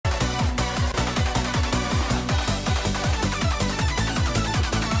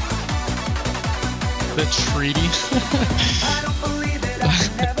The treaty. I don't believe it, I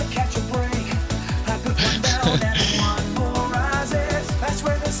can never catch a break. I put one down and one more rises. That's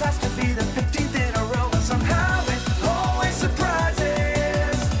where this has to be the 15th in a row. But somehow it always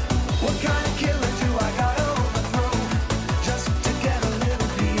surprises. What kind of killer do I gotta overthrow just to get a little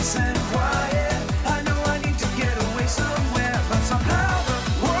peace and quiet? I know I need to get away somewhere, but somehow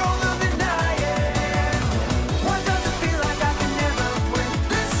the world will deny it. Why does it feel like I can never break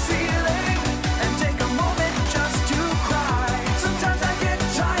this ceiling and take a moment just to cry? Sometimes I get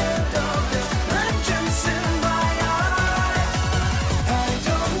tired of this vengeance in my eyes. I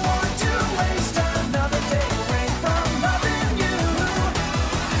don't want to waste another day away from loving you.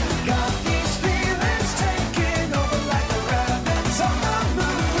 Got these feelings taking over like the rabbits on the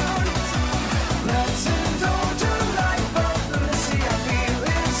moon. Let's indulge a life of lunacy. I feel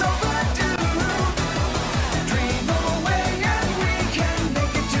it's overdue. Dream away and we can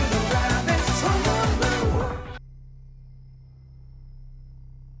make it to the rabbits on the moon.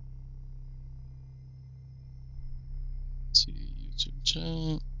 See YouTube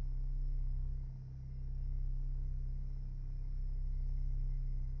chat.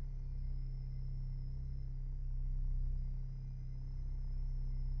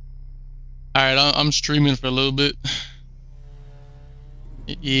 All right, I'm streaming for a little bit.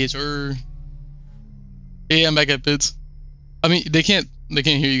 Yes, sir. Yeah, I'm back at Bits. I mean, they can't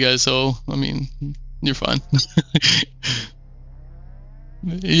hear you guys, so I mean, you're fine.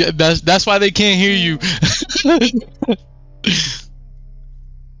 Yeah, that's why they can't hear you.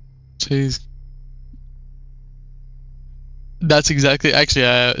 Jeez. That's exactly.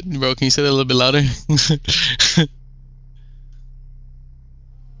 Actually, bro, can you say that a little bit louder?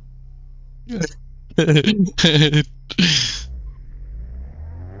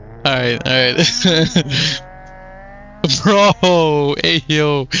 All right. Bro, hey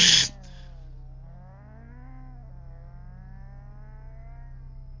yo.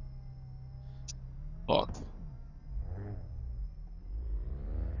 Fuck.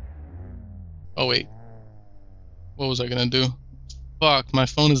 Oh wait. What was I gonna do? Fuck, my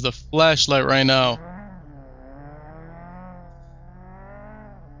phone is the flashlight right now.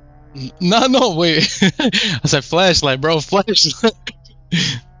 No, wait. I said flashlight, bro. Flashlight.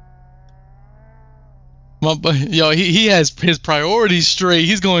 Yo, he has his priorities straight.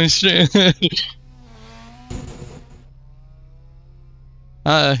 He's going straight.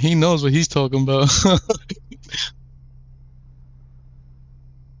 He knows what he's talking about.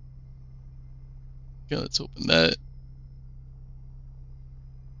 Okay, let's open that.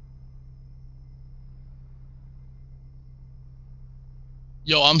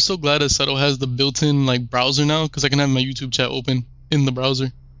 Yo, I'm so glad Assetto has the built-in like browser now, because I can have my YouTube chat open in the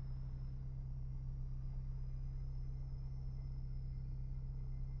browser.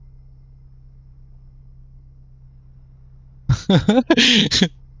 Let's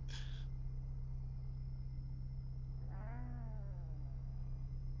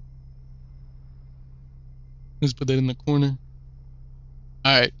put that in the corner.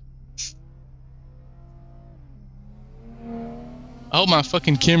 Alright. I hope my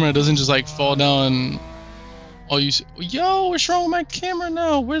fucking camera doesn't just like fall down. Oh, yo, what's wrong with my camera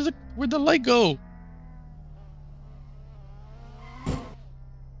now? Where'd the light go?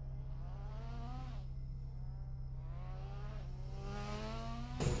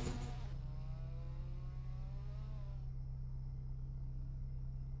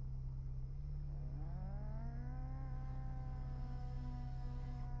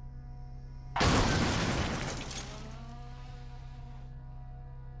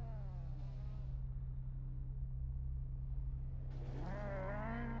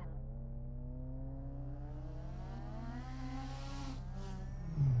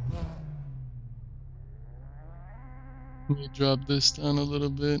 Let me drop this down a little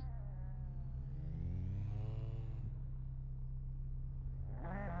bit.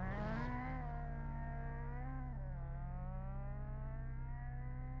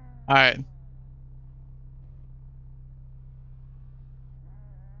 All right.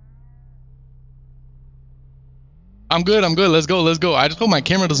 I'm good. Let's go. I just hope my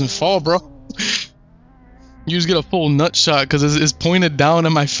camera doesn't fall, bro. You just get a full nut shot because it's pointed down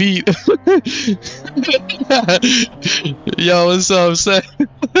at my feet. Yo, what's up, Seth?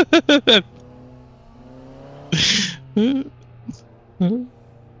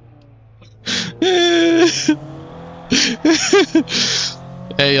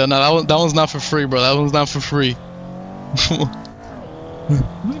 Hey, yo, no, that one's not for free, bro. That one's not for free.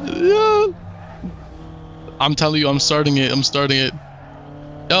 I'm telling you, I'm starting it.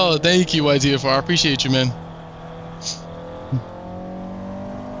 Yo, thank you, YTFR. I appreciate you, man.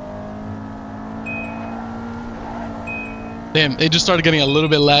 Damn, it just started getting a little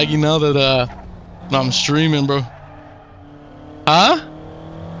bit laggy now that I'm streaming, bro. Huh?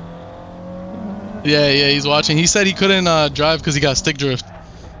 Yeah, he's watching. He said he couldn't drive because he got stick drift.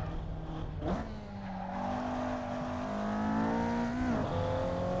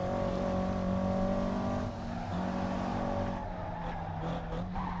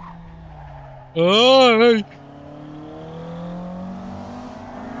 Oh, hey.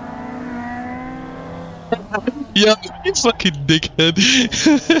 Yeah, you fucking dickhead.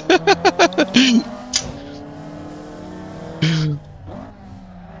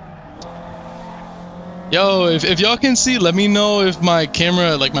 Yo, if y'all can see, let me know if my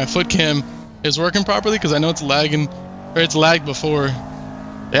camera, like my foot cam, is working properly, because I know it's lagging, or it's lagged before.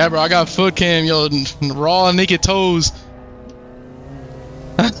 Yeah, bro, I got foot cam, yo, raw naked toes.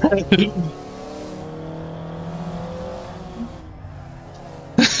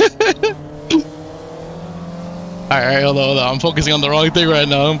 Alright, hold on. I'm focusing on the wrong thing right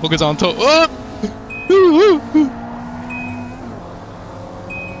now. I'm focusing on toe.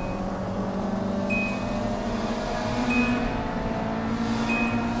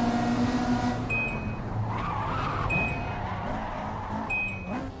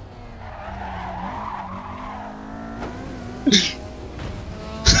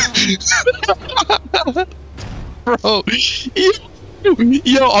 Oh! Bro,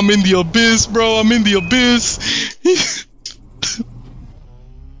 yo, I'm in the abyss, bro. I'm in the abyss.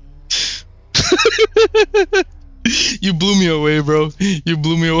 You blew me away, bro. You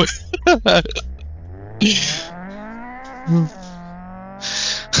blew me away.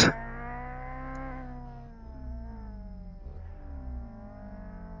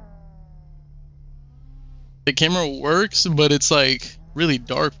 The camera works, but it's like really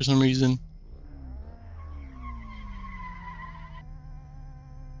dark for some reason.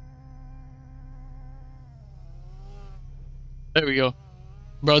 There we go.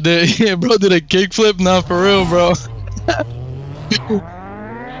 Bro did did a kickflip? Nah, for real, bro.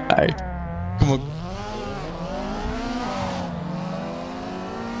 Alright. Come on.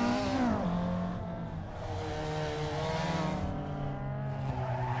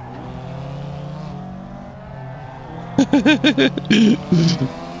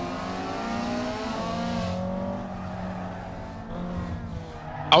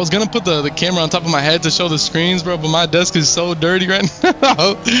 I was gonna put the camera on top of my head to show the screens, bro, but my desk is so dirty right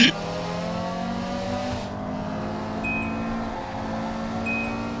now.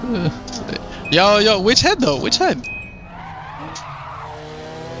 Yo, which head though? Which head?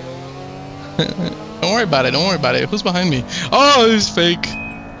 Don't worry about it. Don't worry about it. Who's behind me? Oh, it's fake.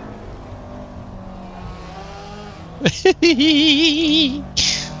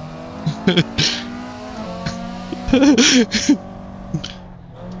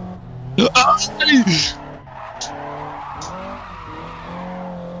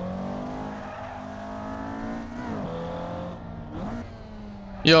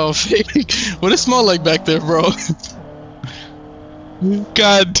 Yo, fake. What it smell like back there, bro?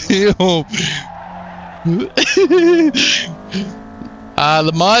 God damn.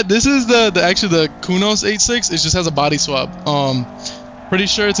 The mod. This is actually the Kunos 8.6. It just has a body swap. Pretty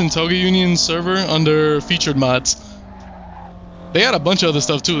sure it's in Touge Union server under featured mods. They had a bunch of other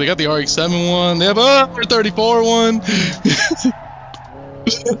stuff too. They got the RX-7 one. They have a R34 one.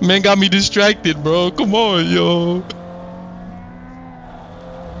 Man got me distracted, bro. Come on, yo.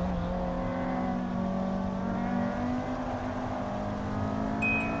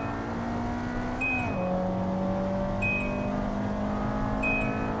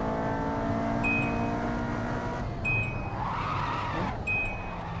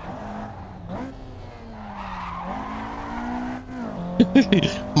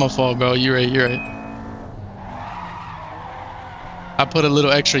 My fault, bro. You're right. You're right. I put a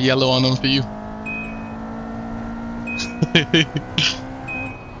little extra yellow on them for you.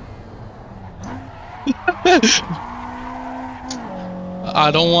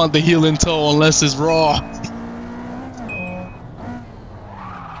 I don't want the heel and toe unless it's raw.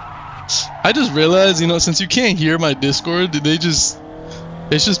 I just realized, you know, since you can't hear my Discord, it's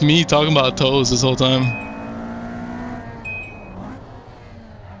just me talking about toes this whole time.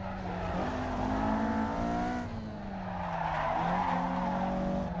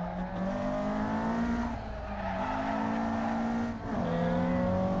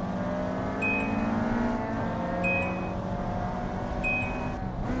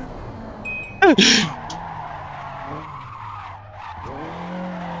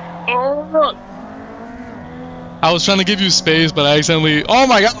 I was trying to give you space, but I accidentally. Oh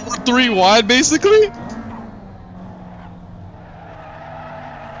my god, we're 3 wide basically?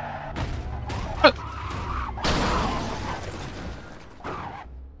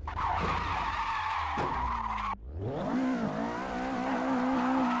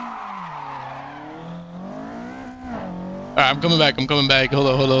 Alright, I'm coming back. I'm coming back. Hold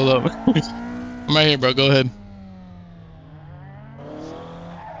up, hold up, hold up. I'm right here, bro. Go ahead.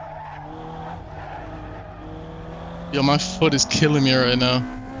 Yo, my foot is killing me right now.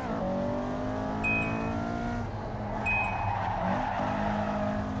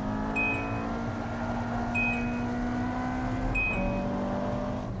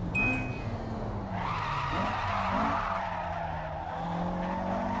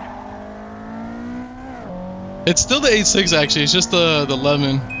 It's still the 8.6 actually, it's just the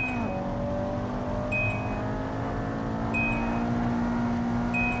 11.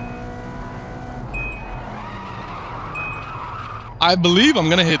 I believe I'm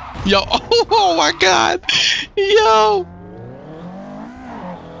gonna hit. Yo, oh my god. Yo.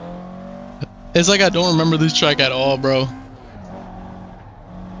 It's like I don't remember this track at all, bro.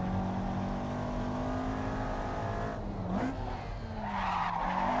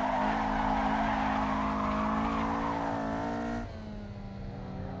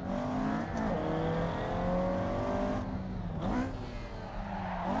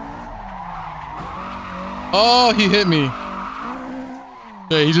 Oh, he hit me.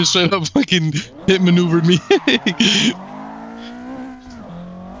 Yeah, he just straight up fucking hit maneuvered me.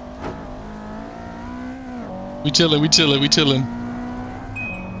 We chilling, we chilling, we chilling.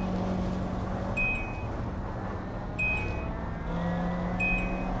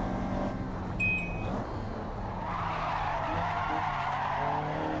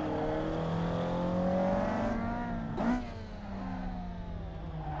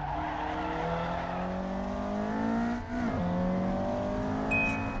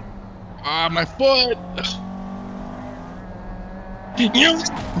 Ah, my foot.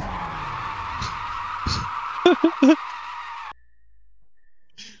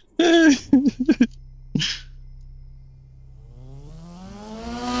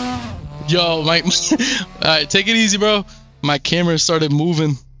 Yo, my alright, take it easy, bro. My camera started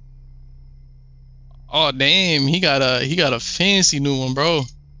moving. Oh damn, he got a fancy new one, bro.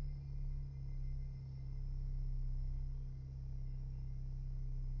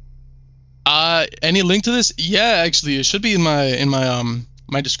 Any link to this? Yeah, actually, it should be in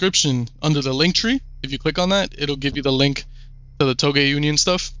my description under the link tree. If you click on that, it'll give you the link to the Touge Union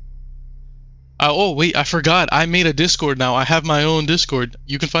stuff. Oh wait, I forgot. I made a Discord now. I have my own Discord.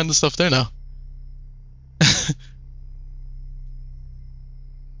 You can find the stuff there now.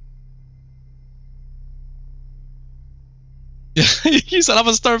 Yeah, you said I'm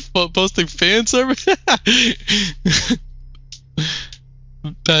gonna start posting fan service.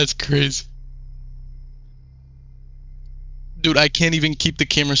 That's crazy. Dude, I can't even keep the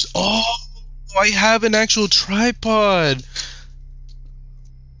cameras. Oh, I have an actual tripod.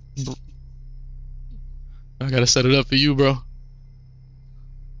 I gotta set it up for you, bro.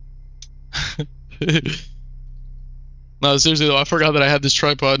 No, seriously though, I forgot that I had this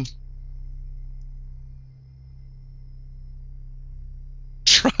tripod.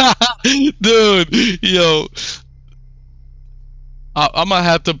 Dude, yo. I'm gonna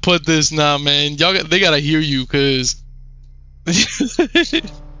have to put this now, man. They gotta hear you, cause this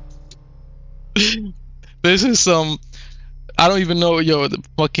is some. I don't even know, yo, the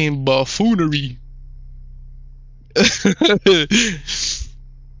fucking buffoonery.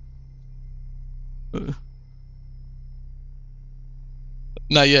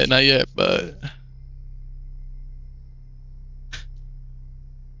 Not yet, but.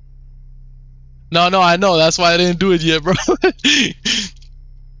 No, I know. That's why I didn't do it yet, bro.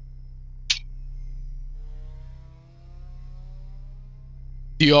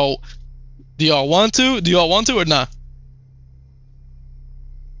 Do y'all want to? Do y'all want to or not?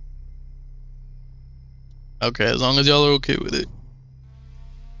 Okay, as long as y'all are okay with it.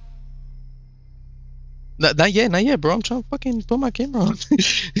 Not yet, bro. I'm trying to fucking put my camera on.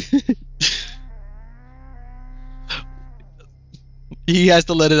 He has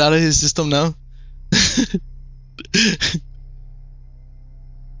to let it out of his system now.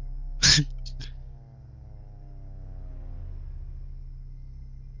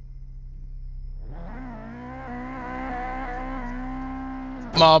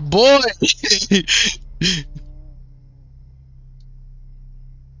 My boy.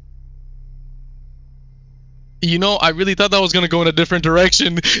 You know, I really thought that was gonna go in a different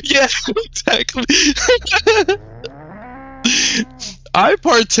direction. Yeah, exactly. I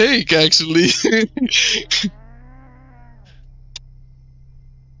partake, actually.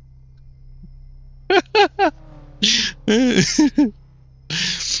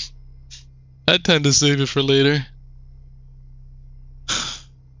 I tend to save it for later.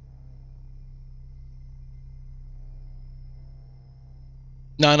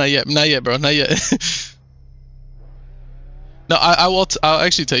 No, not yet, bro, not yet. No, I will. I'll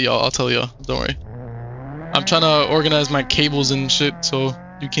actually tell y'all. I'll tell y'all. Don't worry. I'm trying to organize my cables and shit so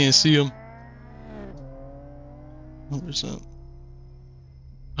you can't see them. 100%.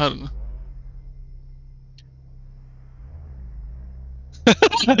 I don't know.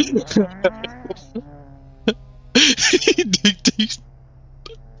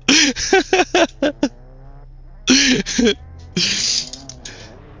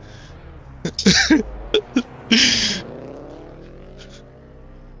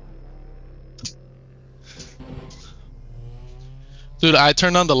 Dude, I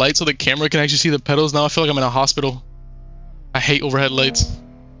turned on the light so the camera can actually see the pedals. Now I feel like I'm in a hospital. I hate overhead lights.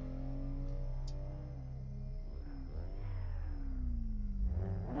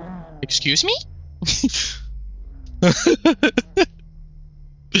 Excuse me?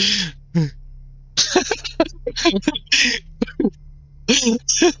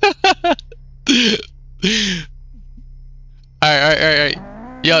 Alright.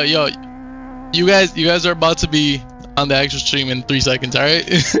 Yo. You guys are about to be on the actual stream in 3 seconds, alright?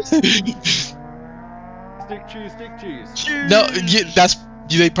 Stick cheese. No, that's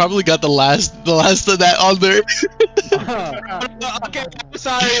they probably got the last of that on there. Okay, I'm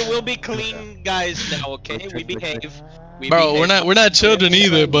sorry. We'll be clean guys now. Okay, we behave. Bro, we're not children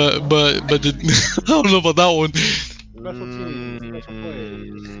either, but I don't know about that one. Special team.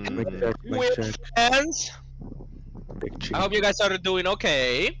 Fans, I hope you guys are doing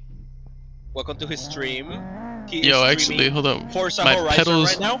okay. Welcome to his stream. Yo, actually, hold up. Corsa My Horizon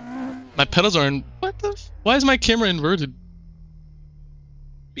pedals, right now. my pedals are in. What the? Why is my camera inverted?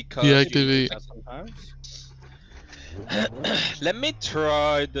 Because Deactivate. Sometimes. Let me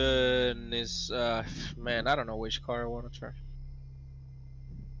try this. Man, I don't know which car I want to try.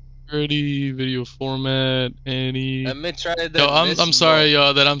 Ready, video format, any. Let me try the. Yo, I'm sorry,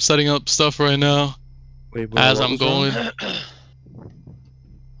 y'all, that I'm setting up stuff right now. Wait, as I'm going.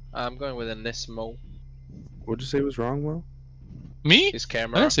 I'm going with a Nismo. What'd you say was wrong, Will? Me? His I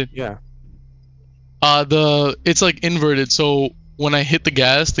camera. didn't say- Yeah. it's like inverted, so when I hit the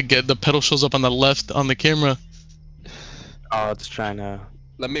gas, the pedal shows up on the left on the camera. Oh, it's trying to.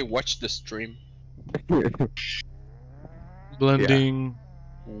 Let me watch the stream. Blending.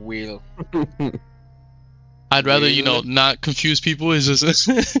 Wheel. I'd rather, you know, Wheel. not confuse people. It's just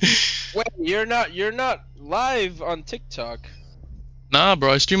Wait, you're not live on TikTok. nah,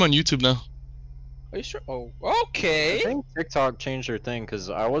 bro. I stream on YouTube now. Are you sure? Oh, I okay. think TikTok changed their thing because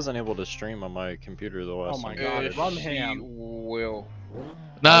I wasn't able to stream on my computer the last Oh my time. God, run She ham. will.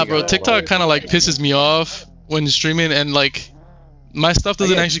 Nah, I bro. got TikTok it. kind of like pisses me off when streaming, and like my stuff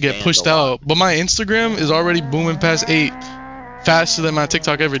doesn't get actually get banned pushed a lot. out. But my Instagram is already booming past 8, faster than my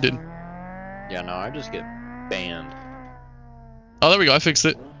TikTok ever did. Yeah, no, I just get banned. Oh, there we go. I fixed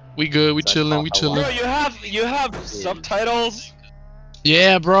it. We good. We That chilling. We cost a lot. chilling. Bro, you have subtitles.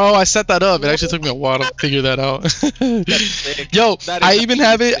 Yeah, bro. I set that up. It actually took me a while to figure that out. Sick. Yo, That I is even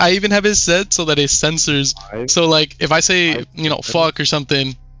have it. I even have it set so that it censors. I- So like, if I say, you know, fuck or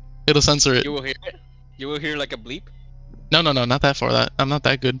something, it'll censor it. You will hear it. You will hear like a bleep. No, not that far. I'm not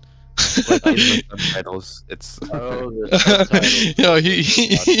that good. Like in the subtitles, it's. Oh, the subtitles. Yo,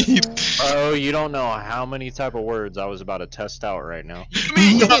 he Oh, you don't know how many type of words I was about to test out right now.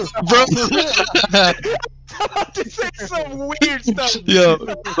 bro. To say some weird stuff. Yo,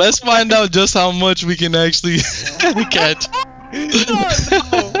 let's find out just how much we can actually catch.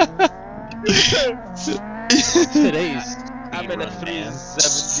 Today's I'm in a speedrun, man.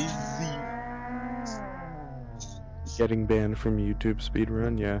 370Z. Getting banned from YouTube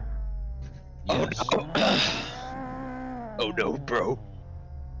speedrun, yeah. Oh no. Oh no, bro.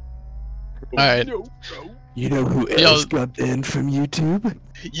 Alright. No, bro. You know who Yo. else got banned from YouTube?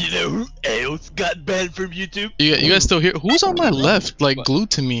 You know who else got banned from YouTube? You guys still here? Who's on my left, like glued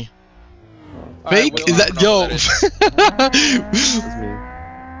to me? Alright, Fake? Will, Is I that don't know yo? what that is. It was me.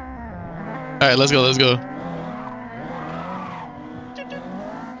 Alright, let's go. Let's go.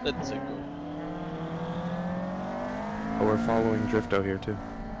 Oh, we're following Drifto here too.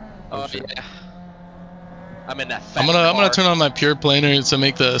 Oh shit. yeah. I'm in that fat I'm gonna car. turn on my pure planar to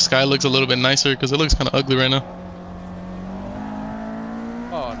make the sky looks a little bit nicer because it looks kind of ugly right now.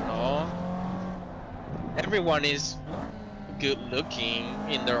 Oh no. Everyone is good looking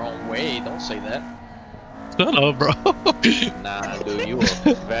in their own way. Don't say that. Shut up, bro. Nah, dude, you a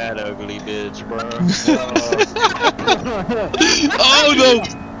fat ugly bitch, bro. Oh no!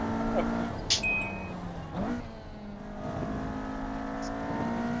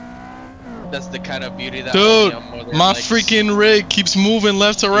 That's the kind of beauty that Dude, only a mother my likes. freaking rig keeps moving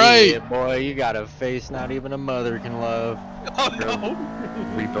left to right. Yeah, boy, you got a face not even a mother can love. Oh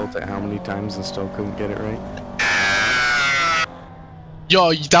no. Rebuilt it how many times and still couldn't get it right?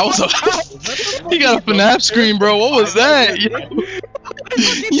 Yo, that was a. He got a FNAF screen, bro. What was that? Yo.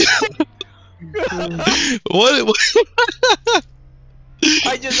 What?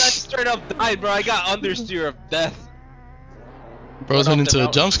 I straight up died, bro. I got understeer of death. Bro's went into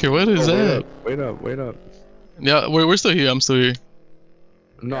a jump scare. What is that? Wait up. Yeah, we're still here. I'm still here.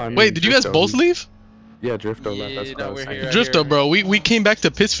 No, I mean, Wait, did you guys Drifto, both leave? Yeah, Drifto left. Yeah, That's what I no, was we're saying. here. Drifto, bro. We came back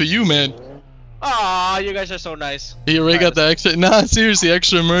to pits for you, man. Aw, you guys are so nice. He already got the extra. Nah, seriously,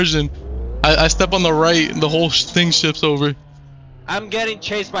 extra immersion. I step on the right, and the whole thing shifts over. I'm getting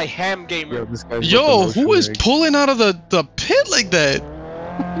chased by Ham Gamer. Yo, this guy's Yo, with the who is motion pulling out of the pit like that?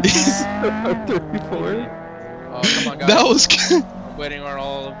 rig. 34. Oh, come on, guys. That was. I'm waiting on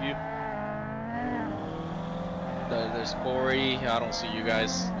all of you. There's Corey. I don't see you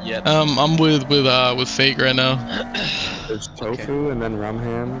guys yet. I'm with Fake right now. There's Tofu, and then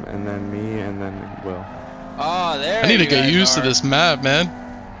Rumham, and then me, and then Will. Oh, there I need to you get guys used to are. this map, man.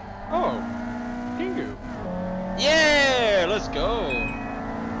 Oh, Kingu. Yeah, let's go.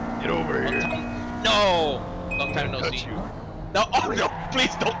 Get over here. No, long time no Touch see. you. No, oh no,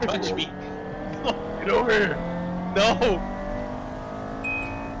 please don't touch me. Get over here. No.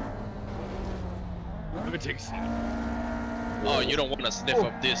 Let me take a seat. Oh, you don't want to sniff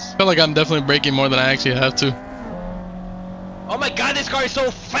of this. I feel like I'm definitely breaking more than I actually have to. Oh my God, this car is so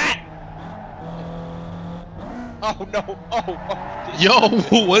fat. Oh no. Oh. Yo,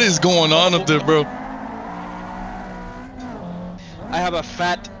 what is going on up there, bro? I have a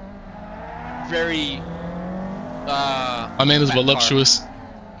fat, very. My name is fat car. voluptuous.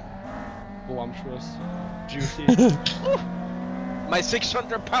 Voluptuous. Juicy. My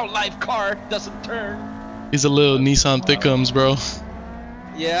 600-pound live car doesn't turn. He's a little Nissan Thickums, bro.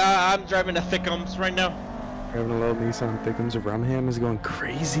 Yeah, I'm driving a Thickums right now. Having a little Nissan Thickums. Rumham is going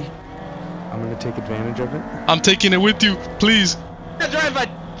crazy. I'm gonna take advantage of it. I'm taking it with you, please. I drive a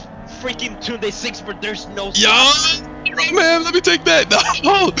freaking Tunde 6, but there's no. Yo, man, let me take that.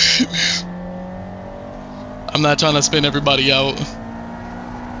 No. I'm not trying to spin everybody out.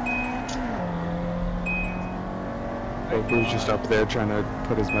 Tofu's just up there trying to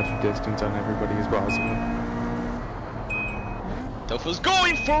put as much distance on everybody as possible. Tofu's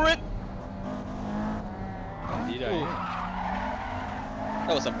going for it. Indeed, I Ooh. am.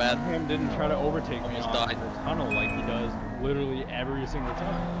 That was a bad. Ham didn't try to overtake me Almost on died. the tunnel like he does literally every single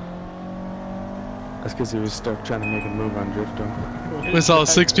time. That's because he was stuck trying to make a move on Drifto. We saw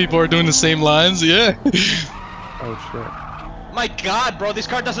 6 people are doing the same lines. Yeah. Oh shit. My God, bro, this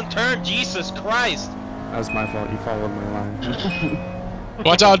car doesn't turn. Jesus Christ. That was my fault. You followed my line.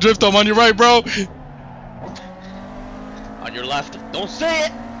 Watch out, Drift. I'm on your right, bro. On your left. Don't say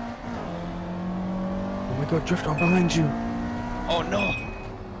it. Oh my god, Drift, I'm behind you. Oh no.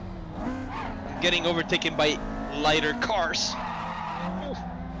 I'm getting overtaken by lighter cars.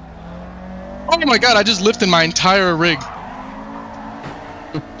 Oh my god, I just lifted my entire rig.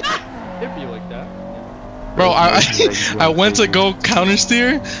 It'd be like that. Bro, I went to go counter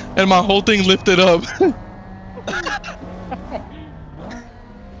steer and my whole thing lifted up.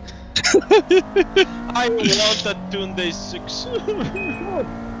 I want a Tunde 6.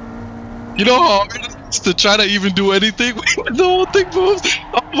 You know how hard it is to try to even do anything when the whole thing moves?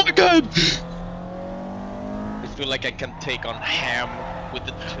 Oh my god. I feel like I can take on Ham with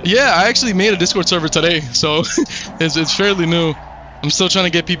the Yeah, I actually made a Discord server today, so it's fairly new. I'm still trying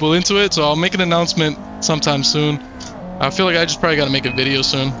to get people into it, so I'll make an announcement sometime soon. I feel like I just probably gotta make a video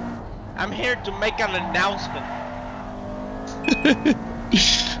soon. I'm here to make an announcement.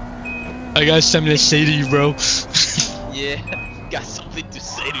 I got something to say to you, bro. Yeah, got something to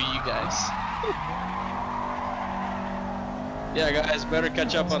say to you guys. Yeah, guys, better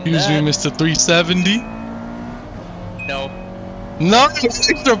catch up on Excuse that. me, Mr. 370. No. No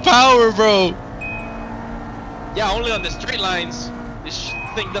extra power, bro. Yeah, only on the straight lines. This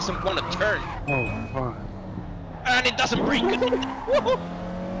thing doesn't want to turn. Oh fuck. And it doesn't brake.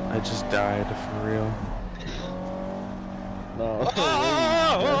 I just died for real. No.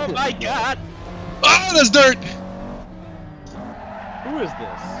 Oh my God. Ah, that's dirt. Who is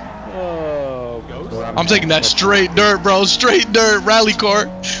this? Oh, Ghost? I'm taking that straight dirt, bro. Straight dirt rally car.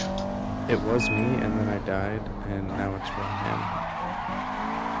 It was me, and then I died, and now it's Rumham.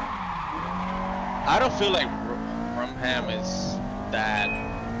 I don't feel like Rumham is that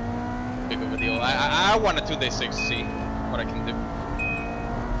big of a deal. I want a 2-day-6 to see what I can do.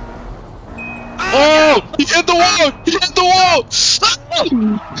 Oh, he hit the wall. He hit the wall.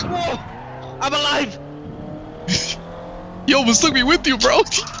 Whoa, I'm alive. Yo, almost took me with you, bro.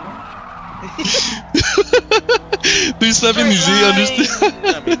 370Z, understand?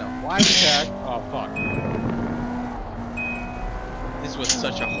 I mean, no. Why attack? Oh, fuck. This was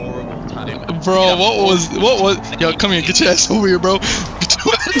such a horrible time. Bro, Yeah, what was? Yo, come here, get your ass over here, bro. Get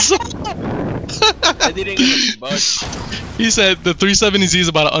your ass over. I didn't even budge. He said the 370Z is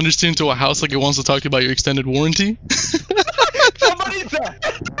about to understeer into a house like it wants to talk to you about your extended warranty. Somebody said.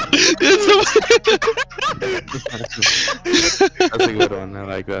 That's a good one. I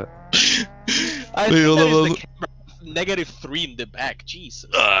like that. I Wait, think hold that on, is hold the on. camera -3 in the back. Jesus.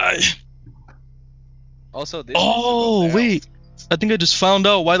 Also, this. Oh, wait. I think I just found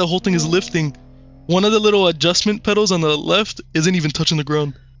out why the whole thing is lifting. One of the little adjustment pedals on the left isn't even touching the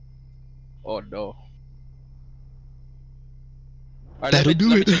ground. Oh no. Alright, That'll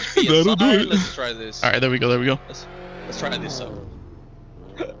do it. That'll do it. Let's try this. Alright, there we go, there we go. Let's try this out.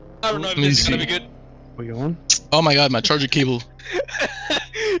 I don't know if Let me this is gonna see. be good. We going? Oh my god, my charger cable.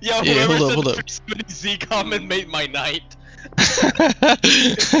 Yo, Yeah, whoever hold up, said hold up. the Z comment made my night.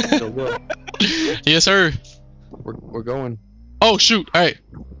 So what? Yes, sir. We're going. Oh, shoot. Alright.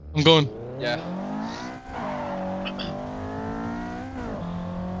 I'm going. Yeah.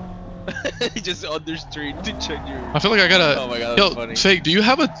 He just understreamed to check your. I feel like I gotta. Oh my god, Yo, that's funny. Fake, do you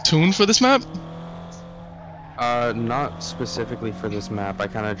have a tune for this map? Not specifically for this map. I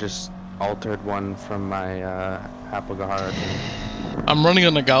kind of just altered one from my Applegahara tune. I'm running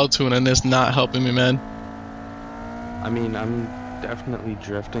a Nagao tune and it's not helping me, man. I mean, I'm definitely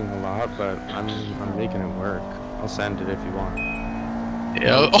drifting a lot, but I'm making it work. I'll send it if you want.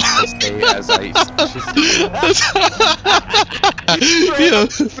 Yeah. I'll stay as ice. Yeah.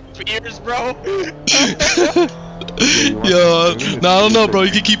 Ears, bro. Yo, no, I don't know, bro.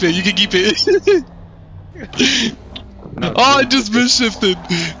 You can keep it. You can keep it. No, Oh, I just misshifted.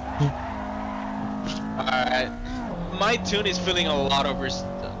 Alright. My tune is feeling a lot of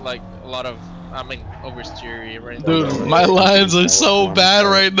oversteery right now. Dude, my lines are so bad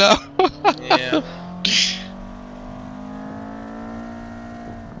right now. Yeah.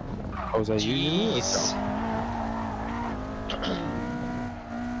 Oh, is that you? Jeez.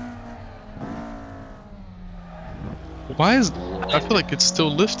 Why is? I feel like it's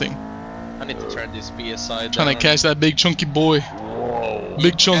still lifting. I need to turn this PSI down. Trying to catch that big chunky boy. Whoa.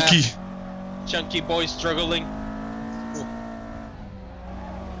 Big chunky. Chunky boy struggling.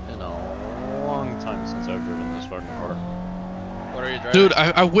 In a long time since I've driven this fucking car. What are you driving? Dude,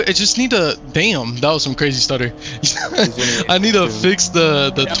 I just need to. Damn, that was some crazy stutter. I need to fix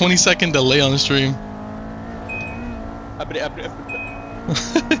the 20-second delay on the stream.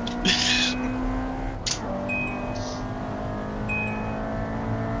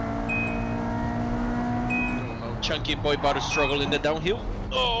 Chunky boy about to struggle in the downhill.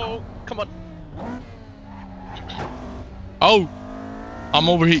 Oh, come on. Oh, I'm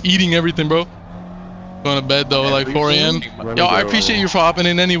over here eating everything, bro. Going to bed though, like 4 a.m. Yo, I appreciate you for hopping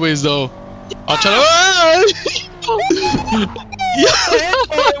in anyways, though. I'll try to.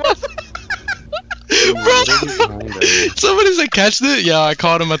 Bro, somebody said catch it. Yeah, I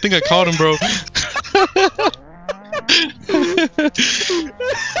caught him. I think I caught him, bro.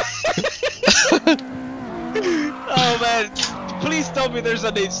 Oh man, please tell me there's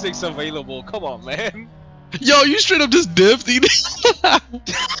an 8.6 available. Come on, man. Yo, you straight up just dipped. He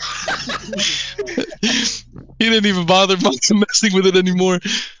didn't even bother messing with it anymore.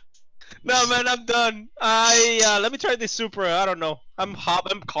 No man, I'm done. Let me try this Supra. I don't know. I'm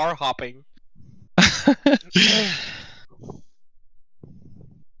car hopping.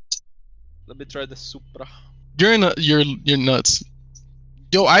 Let me try the Supra. You're nuts.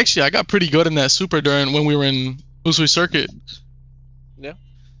 Yo, actually, I got pretty good in that Supra when we were in Usui Circuit. Yeah.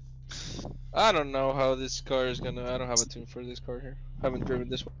 I don't know how this car is gonna. I don't have a tune for this car here. Haven't driven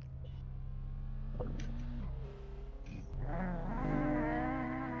this one.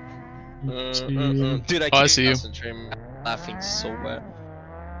 Dude, I can't see you. concentrate. I'm laughing so bad.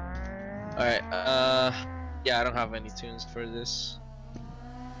 Alright, yeah, I don't have any tunes for this.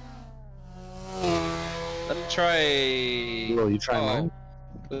 Let me try. Will you try mine?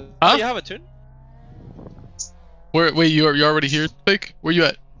 Huh? Do you have a tune? Wait, you're already here, Fake? Where you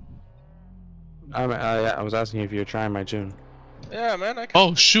at? I was asking if you were trying my tune. Yeah, man. I can.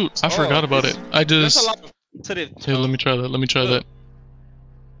 Oh shoot, I forgot about it. I There's just. a lot of positive. Hey, let me try that. Let me try that.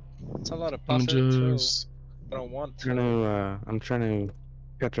 It's a lot of Let me positive. just. I don't want to. I'm trying to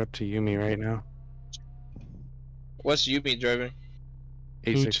catch up to Yumi right now. What's you been driving?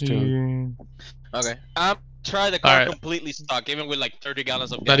 8.6 tune. Okay. Try the car Alright. completely stuck, even with like 30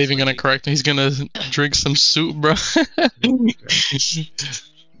 gallons of gas. Not even gonna correct him. He's gonna drink some soup, bro.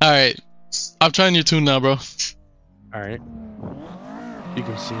 Alright. I'm trying your tune now, bro. Alright. You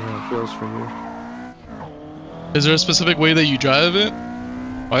can see how it feels for you. Is there a specific way that you drive it?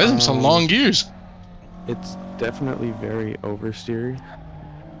 Oh, there's some long gears. It's definitely very oversteery.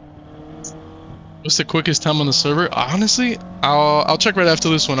 What's the quickest time on the server? Honestly, I'll check right after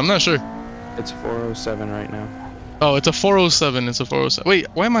this one. I'm not sure. It's 4:07 right now. Oh, it's a 407. It's a 407. Wait,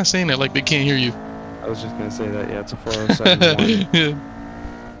 why am I saying that like they can't hear you? I was just gonna say that. Yeah, it's a 4:07. Yeah.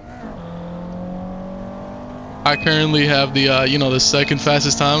 I currently have the you know, the second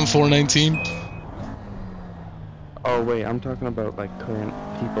fastest time, 419. Oh wait, I'm talking about like current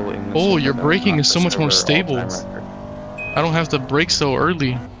people in the Oh, server, your though, braking not is the so much more server stable. all-time record. I don't have to brake so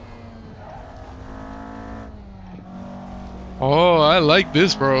early. Oh, I like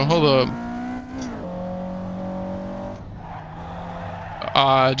this, bro. Hold up.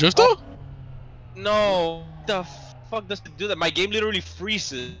 Drifter? No, the fuck does it do that? My game literally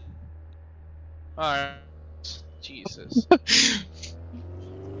freezes. Alright. Jesus.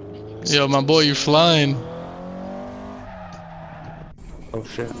 Yo, my boy, you're flying. Oh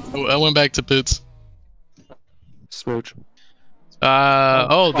shit. Oh, I went back to pits. Smooch.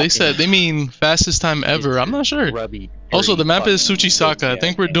 Oh, they said they mean fastest time ever. I'm not sure. Grubby, Also, the map is dirty, Tsuchisaka. I fucking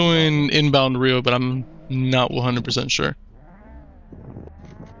think we're doing inbound Rio, but I'm not 100% sure.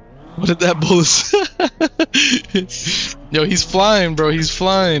 What did that bullet say? Yo, he's flying, bro. He's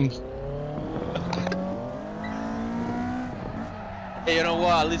flying. Hey, you know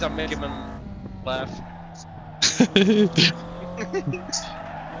what? At least I'm making him laugh.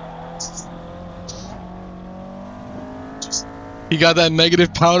 He got that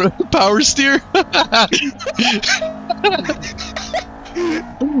negative power steer.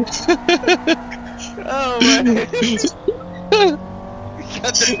 Oh man.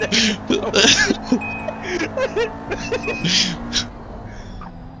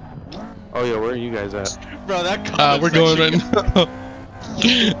 Oh yeah, where are you guys at? Bro, that We're going right now.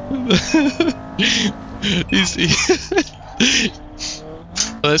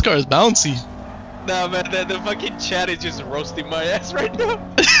 Oh, this car is bouncy. Nah, man, the fucking chat is just roasting my ass right now.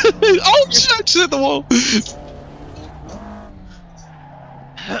 Oh shit! Shit hit the wall.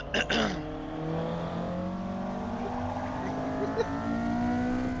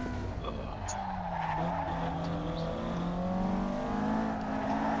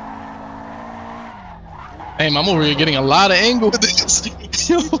 Damn, I'm over here getting a lot of angle with this.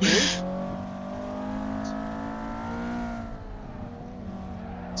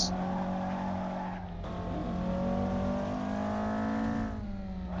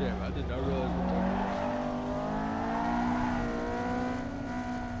 Damn, I did not realize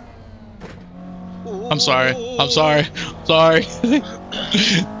I'm sorry. I'm sorry. Sorry.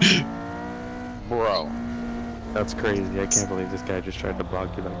 bro. That's crazy. I can't believe this guy just tried to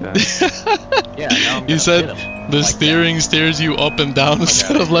block you like that. Yeah, now I'm You gonna said hit him the like steering steers you up and down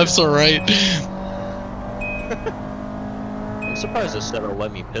instead of left or right. that. I'm surprised Assetto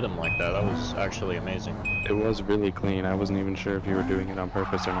let me pit him like that. That was actually amazing. It was really clean. I wasn't even sure if you were doing it on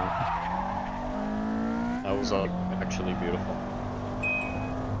purpose or not. That was actually beautiful.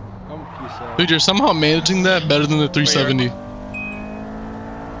 I'm a piece out. Dude, you're somehow managing that better than the 370. Have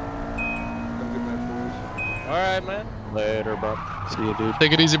a good night, boys. Alright, man. Later, bro. See you, dude.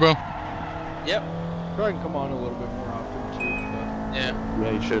 Take it easy, bro. Yep. Try and come on a little bit more often too. Yeah.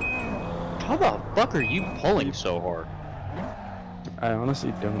 Yeah, you should. How the fuck are you pulling so hard? I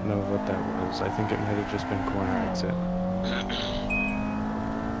honestly don't know what that was. I think it might have just been corner exit.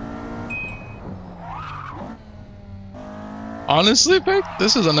 Honestly, Vic,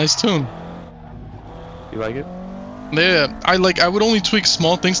 this is a nice tune. You like it? Yeah, I would only tweak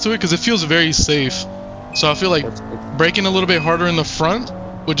small things to it because it feels very safe. So I feel like braking a little bit harder in the front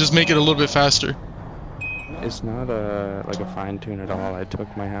would just make it a little bit faster. It's not like a fine tune at all. I took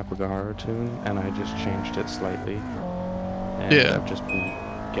my Apogahara tune and I just changed it slightly. And Yeah. I've just been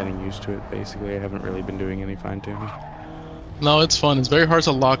getting used to it basically. I haven't really been doing any fine tuning. No, it's fun. It's very hard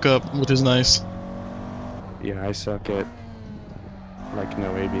to lock up, which is nice. Yeah, I suck at like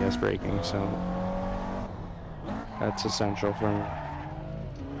no ABS braking, so that's essential for me.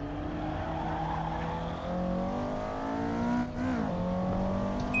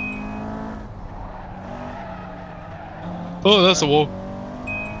 Oh, that's a wall.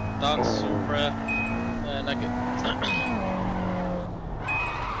 Dog Supra. Nugget.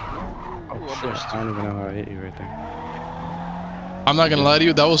 Oh shit, I don't even know how I hit you right there. I'm not gonna lie to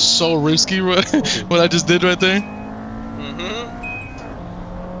you, that was so risky what I just did right there.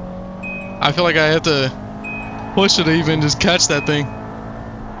 I feel like I had to push it to even just catch that thing.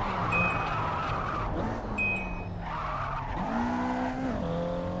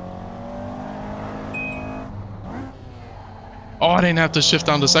 Oh, I didn't have to shift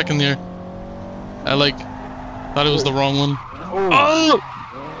down to second there. I thought it was the wrong one. Oh!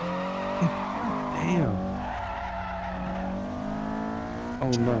 Damn. Oh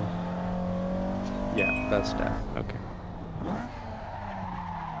no. Yeah, that's death. Okay.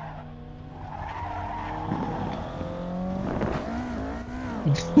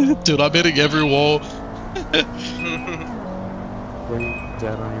 Dude, I'm hitting every wall. Where you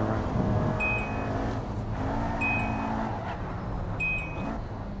dead on your right?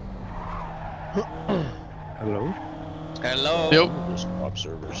 Hello? Hello. Yep. Just swap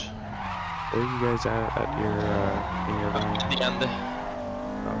servers. Where are you guys at your in your run? At the end.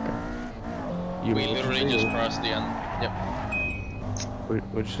 Okay. You We what'd you literally say? just crossed the end. Yep.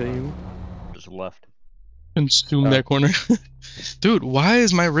 What'd you say, you? Just left. Consume Oh. that corner. Dude, why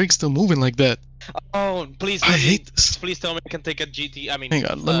is my rig still moving like that? Oh, please I let me. hate this. Please tell me I can take a GT. I mean. Hang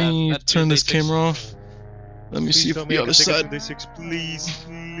on, let me a turn this 286. camera off. Let me see if the other side. Please,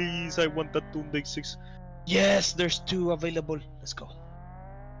 please, I want that 286. Yes, there's 2 available. Let's go.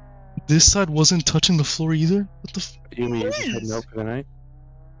 This side wasn't touching the floor either? What the f? You mean you just heading out for the night?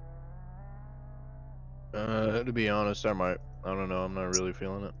 To be honest, I might. I don't know. I'm not really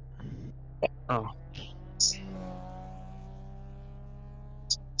feeling it. Oh.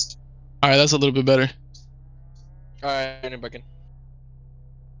 Alright, that's a little bit better. Alright, I'm back in.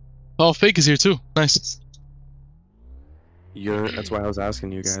 Oh, Fake is here too. Nice. That's why I was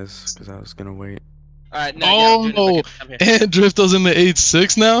asking you guys, because I was gonna wait. Alright, no, Oh, yeah, no. I'm here. And Drifto's in the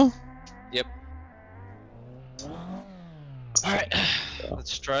 8.6 now? Yep. Alright,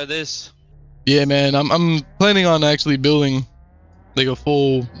 let's try this. Yeah, man, I'm planning on actually building like a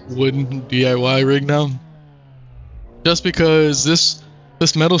full wooden DIY rig now. Just because this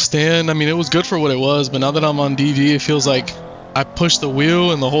metal stand, I mean, it was good for what it was, but now that I'm on DV, it feels like I push the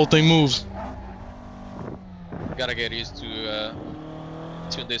wheel and the whole thing moves. Gotta get used to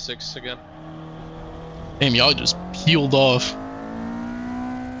 2D6 again. Damn, y'all just peeled off.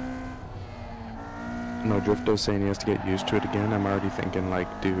 No, Drifto's saying he has to get used to it again. I'm already thinking like,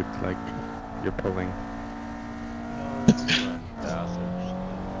 dude, like, you're pulling.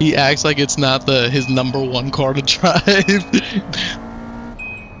 He acts like it's not his #1 car to drive.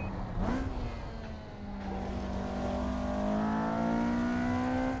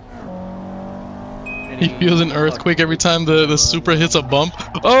 He feels an earthquake every time the Supra hits a bump.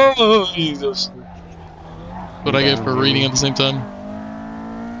 Oh, Jesus. What I get for reading at the same time.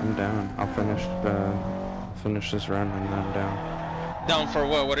 I'm down. I'll finish this run and then I'm down. Down for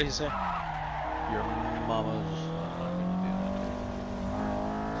what? What did he say? Your mama's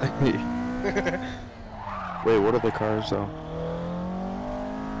not gonna do that. Wait, what are the cars though?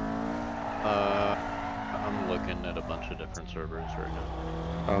 I'm looking at a bunch of different servers right now.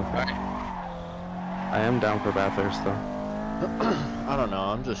 Okay. I am down for Bathurst though. I don't know,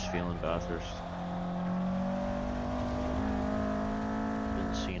 I'm just feeling Bathurst.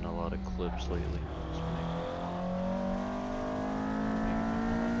 Been seeing a lot of clips lately. It's making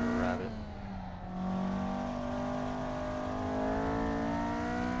me like a rabbit.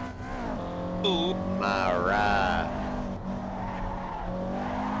 Ooh. My ride.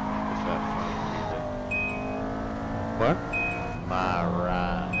 What's that funny music? What? My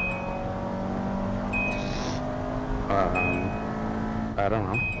ride. I don't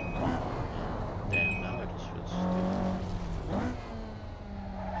know. Damn, now I just feel stupid.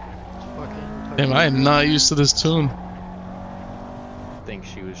 It's fucking Damn, I am not used to this tune. I think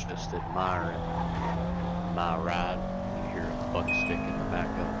she was just admiring my ride. You hear a buck stick in the back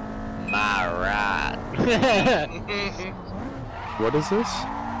of my ride. What is this?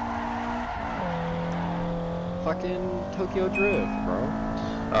 Fucking Tokyo Drift, bro.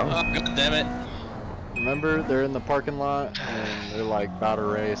 Oh, god damn it. Remember, they're in the parking lot and they're like about to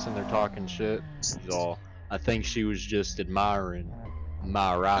race and they're talking shit. He's all, I think she was just admiring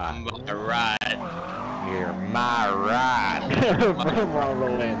my ride. My ride. Here, my ride. While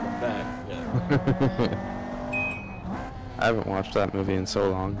rolling in the back. I haven't watched that movie in so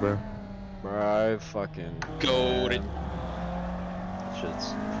long, bro. Bro, I fucking Goated.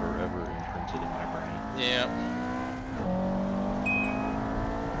 Shit's forever imprinted in my brain. Yeah.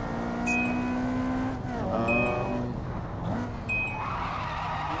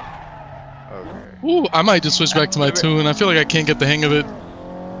 Okay. Ooh, I might just switch back to my tune. I feel like I can't get the hang of it.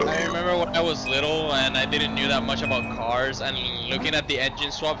 I remember when I was little and I didn't knew that much about cars and looking at the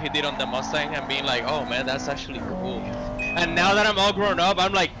engine swap he did on the Mustang and being like, oh man, that's actually cool. And now that I'm all grown up,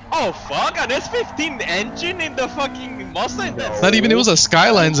 I'm like, oh fuck, an S15 engine in the fucking Mustang? That's Not even, it was a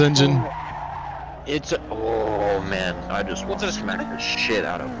Skylines engine. It's a, oh man, I just want to smack the shit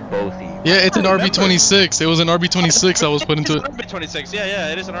out of both of you. Yeah, it's an I remember. RB26. It was an RB26 that was put into it. It's an RB26,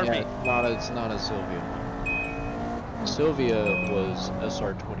 yeah, it is an RB. Yeah, it's not a Sylvia. Sylvia was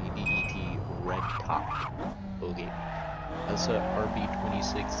SR20 DET red top. Okay. That's a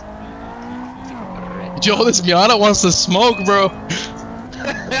RB26 Yo, this Miata wants to smoke, bro.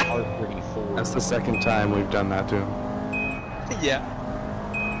 R34. That's the second time we've done that to him. Yeah.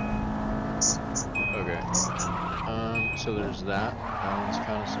 Okay. So there's that. That one's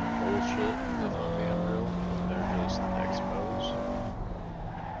kind of some bullshit. If I'm being real, they're just expos.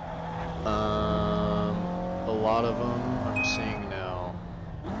 A lot of them I'm seeing now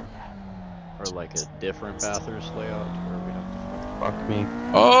are like a different Bathurst layout where we have to. Fuck me.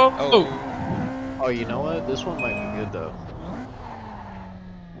 Oh. Oh, you know what? This one might be good though.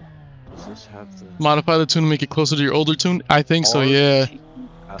 Does this have the? Modify the tune to make it closer to your older tune? I think so, yeah.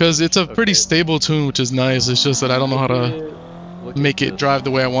 Because it's a pretty stable tune, which is nice. It's just that I don't know how to make it drive the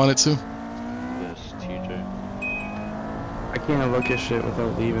way I want it to. This TJ. I can't look at shit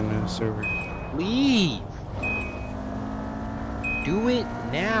without leaving the server. Leave. Do it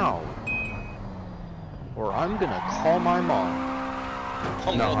now, or I'm gonna call my mom.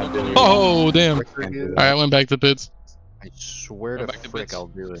 Oh, damn. Alright, I went back to pits. I swear to frick, I'll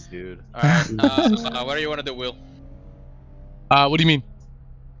do it, dude. Alright, what do you want to do, Will? What do you mean?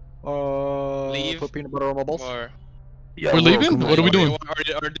 Leave? Put peanut butter on my balls? Or, We're leaving? What are we doing?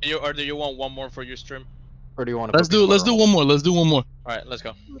 Or do you want one more for your stream? Or do you want to? Let's do one more. Let's do one more. Alright, let's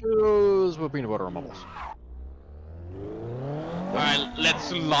go. Let's put peanut butter on my balls. Alright,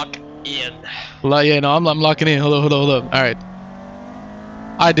 let's lock in. Yeah, no, I'm locking in. Hold up. Alright.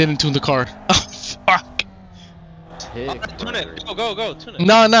 I didn't tune the car. Oh, fuck. Tune it. Go. Tune it.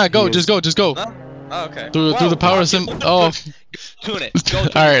 Nah, go. Just go. Huh? Oh, okay. Through the power sim. Oh. Tune it.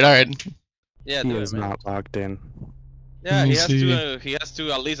 Alright. Yeah, He do is it, man. not logged in. Yeah, Let me he has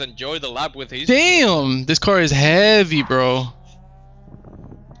to at least enjoy the lap with his. Damn, this car is heavy, bro.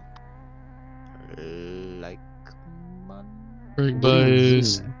 Like Brake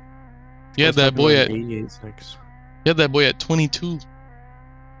bias. You had that boy at 88.6. You had that boy at 22.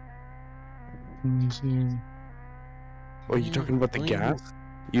 Let me see. Oh, you talking about the gas?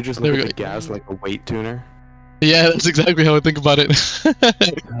 You just There look we at the go. gas like a weight tuner? Yeah, that's exactly how I think about it. Hell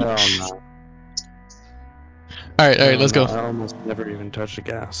no. Alright, let's go. I almost never even touched the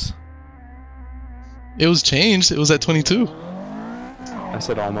gas. It was changed. It was at 22. I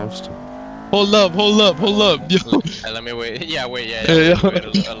said almost. Hold up. Yo. Let me wait. Yeah, wait. Yeah. Wait a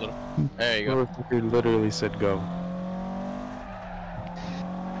little. There you go. You literally said go.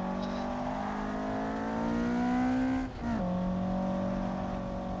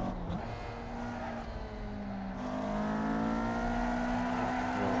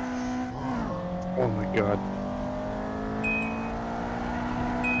 Oh my god.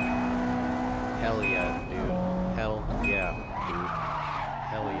 hell yeah, dude. Hell yeah, dude.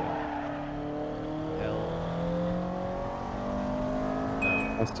 Hell yeah. Hell. No.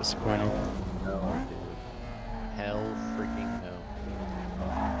 That's disappointing. No, dude. Hell freaking no.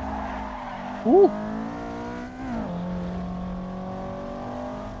 Woo.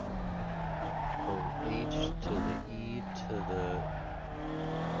 From H to the E to the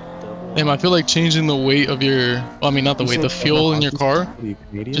double. Damn, I feel like changing the weight of your, well, I mean not the weight, the fuel in your car Are you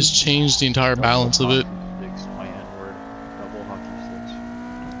Canadian? just changed the entire balance of it. Sticks, my N-word. Double hockey sticks.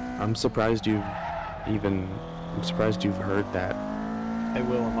 I'm surprised you've heard that. Hey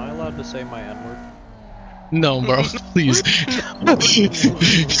Will, am I allowed to say my N-word? No, bro, please.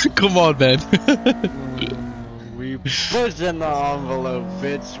 Come on, man. We push in the envelope,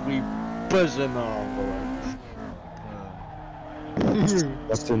 bitch. We push in the envelope.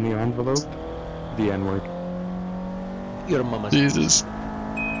 What's in the envelope? The N-word. Your mama. Jesus.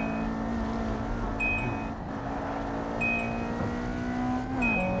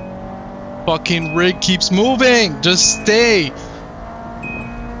 Fucking rig keeps moving. Just stay.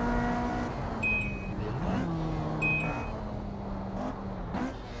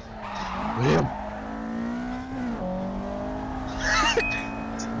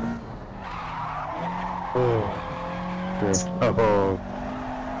 Oh. Drift. Oh.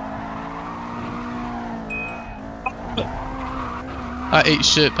 I ate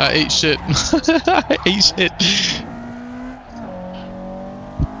shit. I ate shit.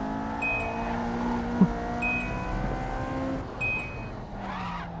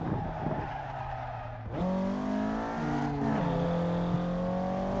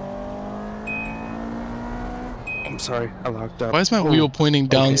 I'm sorry, I locked up. Why is my wheel pointing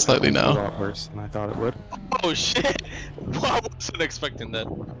down Okay, slightly that went now? A lot worse than I thought it would. Oh shit! I wasn't expecting that.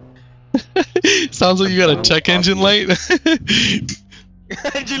 Sounds like you got a check engine light.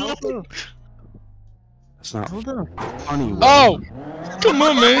 Engine light. That's not funny. Oh! Come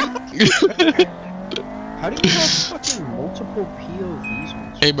on, man. How do you have fucking multiple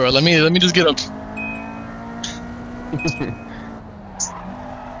POVs? Hey, bro, let me just get up.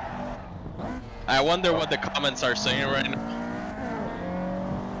 I wonder what the comments are saying right now.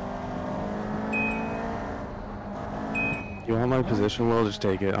 You want my position? We'll just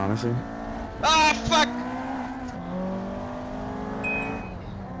take it, honestly. Ah, fuck!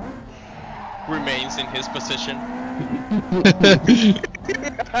 Remains in his position.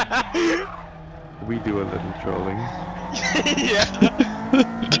 We do a little trolling. Yeah.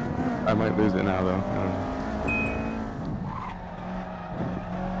 I might lose it now, though. I don't know.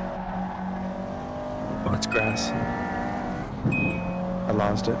 Oh, it's grass. I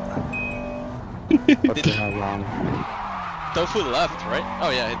lost it. Up to how long? Tofu left, right? Oh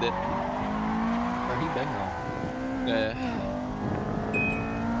yeah, he did. Or he bang on. Yeah.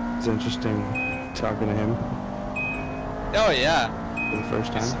 It's interesting talking to him Oh yeah. for the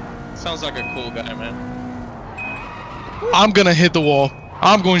first time. Sounds like a cool guy, man. I'm gonna hit the wall.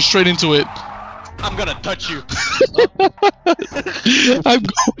 I'm going straight into it. I'm gonna touch you. I'm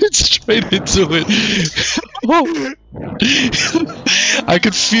going straight into it. Oh. I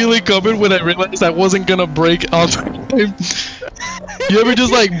could feel it coming when I realized I wasn't gonna break on time. You ever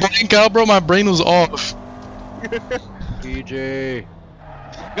just like blank out, bro? My brain was off. DJ.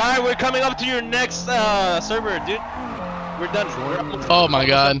 Guy, we're coming up to your next server, dude. We're done. We're almost- Oh my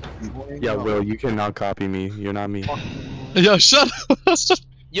god. Yeah, Will, you cannot copy me. You're not me. Yo, shut up.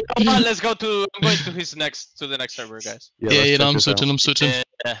 You know what? Let's go to. I'm going to his next to the next server, guys. Yeah, let's you know, check I'm this out. switching, I'm switching.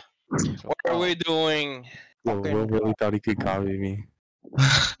 Yeah. What are we doing? Yo, Will really thought he could copy me.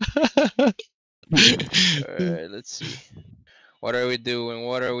 Let's see. What are we doing?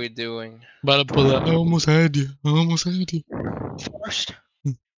 What are we doing? About to pull that. I almost had you. I almost had you. First.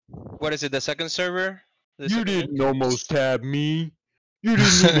 What is it? The second server? The You second- didn't almost have me. You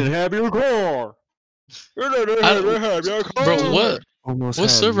didn't even have your car. You didn't I- even have your car. Bro, what? Almost What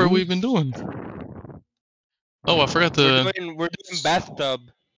had server me. we been doing? Oh, I forgot We're the. doing bathtub.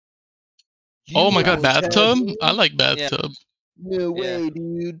 Oh my god, almost had bathtub? me. I like bathtub. No Yeah. way,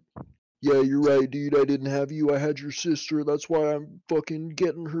 dude. Yeah, you're right, dude. I didn't have you. I had your sister. That's why I'm fucking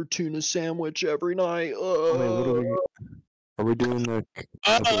getting her tuna sandwich every night. Wait, what are we? Are we doing the? Okay,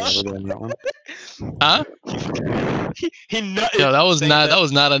 yeah, we're doing that one. Huh? He nutted. Yo, that was saying not. That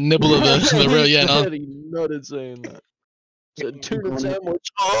was not a nibble of the real. Yeah, no. He nutted saying that. Said tuna sandwich.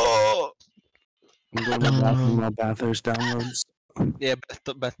 Oh! I'm going to bathroom my Bathurst downloads. Yeah,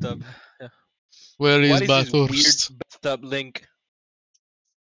 bathtub. Where What is is this Bathurst? weird bathtub link?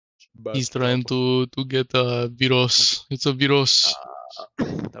 He's trying to get a virus. It's a virus.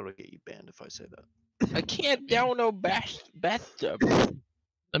 That'll get you banned if I say that. I can't download bathtub.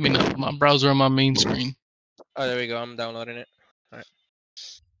 Let me know. My browser on my main screen. Oh, there we go. I'm downloading it.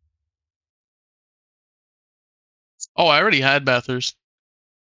 Oh, I already had Bathurst.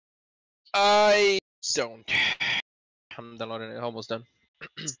 I don't. I'm downloading it. Almost done.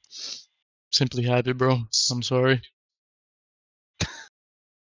 Simply happy, bro. I'm sorry.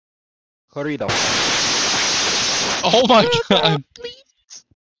 Hurry the Oh my god.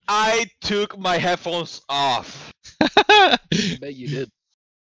 I took my headphones off. I bet you did.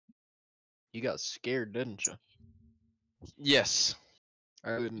 You got scared, didn't you? Yes.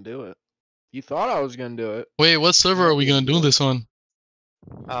 I didn't do it. You thought I was gonna do it. Wait, what server are we gonna do this on?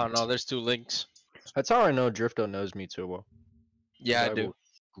 I don't know. There's two links. That's how I know Drifto knows me too well. Yeah, I do. will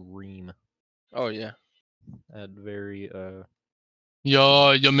Scream Oh yeah. at very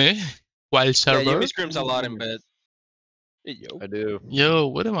Yo, me? Wild Yeah, server? Yumi screams a lot in bed. Hey, yo. I do. Yo,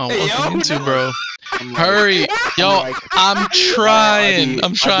 what am I Hey, walking yo, into, no. bro? I'm like, Hurry! Yo, like, I'm trying.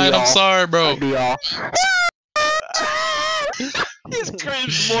 I'm trying. I'm off. sorry, bro. be off. He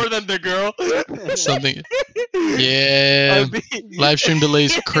screams more than the girl. Something. Yeah. Live stream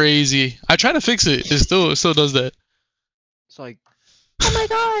delays crazy. I try to fix it. It still does that. It's like, oh my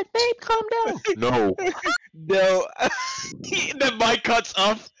god, babe, calm down. No. No. The mic cuts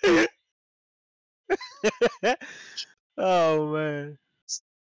off. Oh man.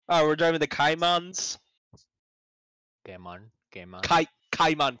 Oh, we're driving the Caimans. Game on. Cayman.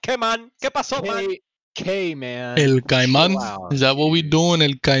 ¿Qué pasó, man? K man. El Caimán. Chill out, Is that what we dude. doing?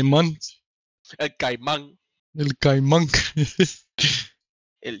 El Caimán. El Caimán. El Caimán.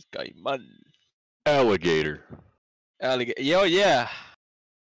 El Caimán. Alligator. Yo, yeah.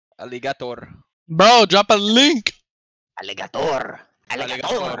 Alligator. Bro, drop a link. Alligator.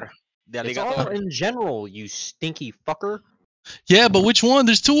 Alligator. The It's all alligator. in general, you stinky fucker. Yeah, but which one?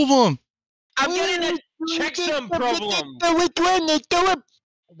 There's two of them. I'm getting a checksum problem.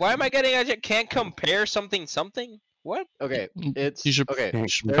 Why am I getting a can't compare something? What? Okay, it's You should okay.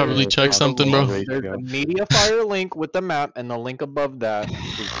 probably check something, bro. There's a Mediafire link with the map, and the link above that is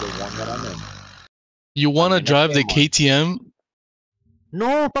the one that I'm in. You want to mean, drive the that's game KTM?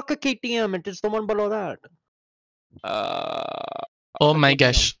 No, fuck a KTM. It is the one below that. Oh my KTM.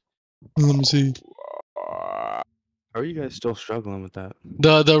 gosh. Let me see. How are you guys still struggling with that?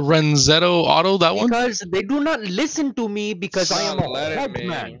 The Renzetto Auto, that one? Because they do not listen to me because I am a white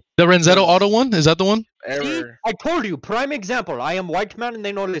man. The Renzetto Auto one? Is that the one? See, Error. I told you, prime example. I am white man and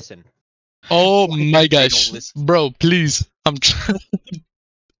they don't listen. Oh Why my they don't gosh. listen? Bro, please. I'm trying.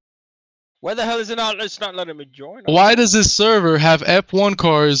 Why the hell is it not? It's not letting me join. Why does this server have F1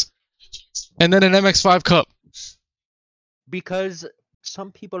 cars and then an MX-5 Cup? Because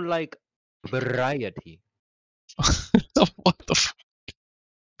some people like variety. What the f?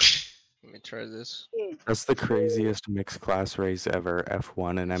 Let me try this. That's the craziest mixed class race ever.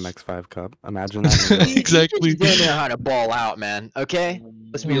 F1 and MX-5 Cup. Imagine that. Exactly. You don't know how to ball out, man. Okay?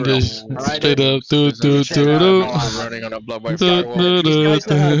 Let's be real. Just Alright, straight up. Do, do, Straight do, up. do. I'm running on a block by Do, firewall. do, do, These guys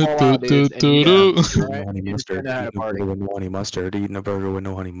know how to ball out, do, dudes, and do, yeah. do. Alright? honey You just mustard. don't know how to Eating a party. burger with no honey mustard. Eating a burger with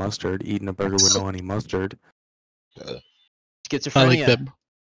no honey mustard. Eating a burger with no honey mustard. Schizophrenia. I like that.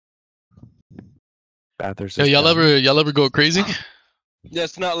 Bathurst Yo, is y'all dumb. ever go crazy? Yeah,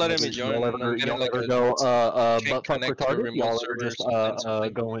 it's not letting me join. Y'all I'm ever, getting y'all like ever a- go can't butt fuck connect to retarded? remote Y'all ever servers just and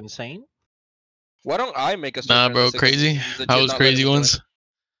something. go insane? Why don't I make a Nah, server bro, in this crazy. legit I was not crazy letting me once.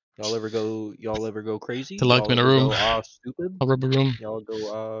 Y'all ever go crazy? They locked me in a Y'all ever room. go stupid? A rubber room. Y'all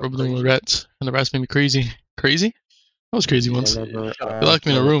go Rubber room with crazy? rats. And the rats made me crazy. Crazy? I was crazy once. Shut up. They locked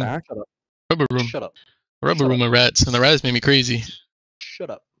me in a throw it room. back? Shut up. Rubber room. Shut up. A rubber Shut room up. with rats. And the rats made me crazy. Shut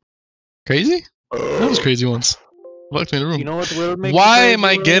up. Crazy? I was crazy once. Locked me in a room. You know what will make Why you am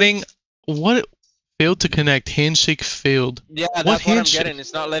I crazy, getting... What? Failed to connect. Handshake failed. Yeah, What that's what I'm handshake? getting.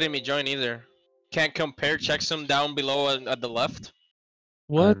 It's not letting me join either. Can't compare checksum down below at the left.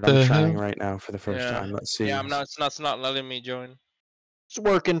 What I'm the trying hell? right now for the first Yeah. time. Let's see. Yeah, I'm not. It's not letting me join. It's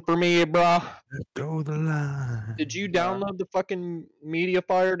working for me, bro. Go the line. Did you download the fucking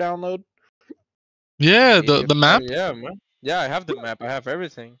MediaFire download? Yeah, Media the map? Yeah, man. Yeah, I have the map. I have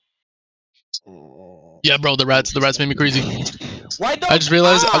everything. Yeah, bro, the rats made me crazy. Why don't I just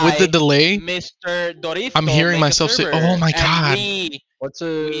realized with the delay, Mr. Dorito, I'm hearing make a myself say, server, "Oh my and God."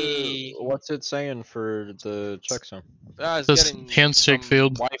 What's it saying for the checksum? It's This getting handshake some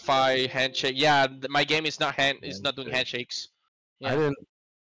failed. Wi-Fi handshake. Yeah, my game is not not doing handshakes. I Yeah.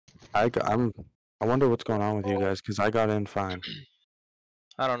 didn't. I wonder what's going on with you guys because I got in fine.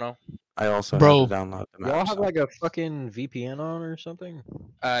 I don't know. I also Bro. had to download the map. Y'all have so- like a fucking VPN on or something?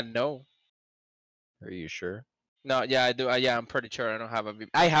 No. Are you sure? No, yeah, I do. Yeah, I'm pretty sure I don't have a VPN.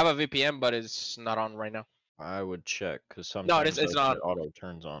 I have a VPN, but it's not on right now. I would check because No, sometimes it's that not. shit auto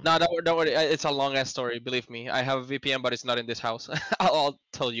turns on. No, don't worry. It's a long ass story. Believe me, I have a VPN, but it's not in this house. I'll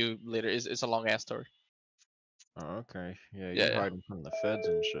tell you later. It's a long ass story. Oh, okay. Yeah, Yeah, you're yeah. hiding from the feds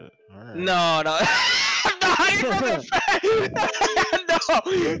and shit. Alright. No, no. I'm not hiding from the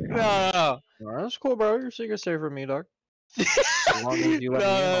no. Alright, that's cool, bro. Your secret's safe from me, dog. As long as you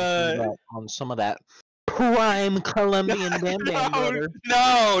let me in on some of that prime Colombian bam bam, brother.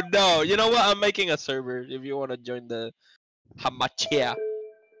 No. You know what? I'm making a server if you want to join the Hamachia.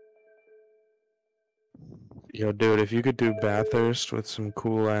 Yo, dude, if you could do Bathurst with some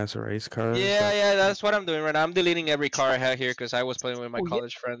cool ass race cars. Yeah, that's what I'm doing right now. I'm deleting every car I have here because I was playing with my Oh, yeah.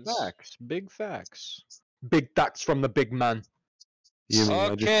 college friends. Facts. Big facts. Big facts from the big man. You mean,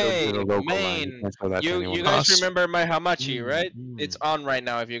 I just Okay, showed you the local line. main. You can't show that to You anyone guys else. remember my Hamachi, right? It's Mm. on right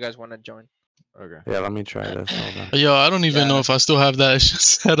now if you guys want to join. Okay. Yeah, let me try this. Hold on. Yo, I don't even know if I still have that shit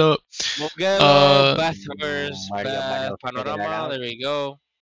set up. Mugello, Bathurst, Mario, Panorama, there we go.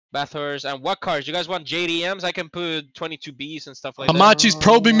 Bathurst, and what cars? You guys want JDMs? I can put 22Bs and stuff like that. Hamachi's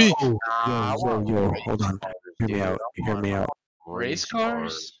probing me. Yo, hold on. Hear me out. Hear me out. Race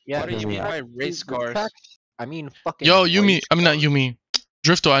cars? Yeah, What do you mean yeah. by race cars? Facts. I mean, fucking. Yo, Yumi. race I mean, not cars. Yumi.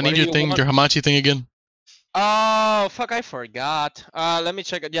 Drifto, I What need do your you thing, want? your Hamachi thing again. Oh, fuck, I forgot. Let me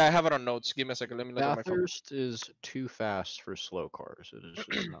check it. Yeah, I have it on notes. Give me a second. Let me look at my phone. Bathurst is too fast for slow cars. It is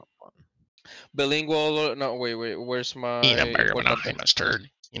just not fun. Bilingual. No, wait. Where's my. Eat a burger with no what honey the- mustard.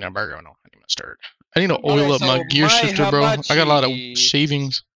 Eat a burger with no honey mustard. I need to Okay, oil up my so gear my shifter, bro. I got a lot of Hamachi-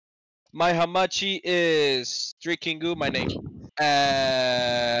 shavings. My Hamachi is Strikingu, my name.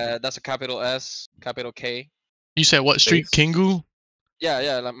 That's a capital S, capital K. You said what? Street Space. Kingu?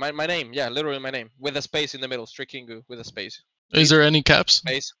 Yeah, like my name. Yeah, literally my name. With a space in the middle. Strikingu with a space. Is there any caps?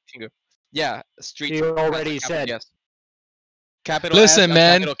 Space, Kingu. Yeah, street. You already capital, said. yes. Capital Listen, S and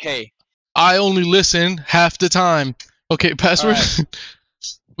man. Capital K. I only listen half the time. Okay, password.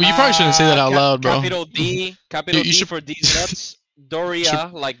 Well, you probably shouldn't say that out loud, bro. Capital D. Capital You D should- for these nuts.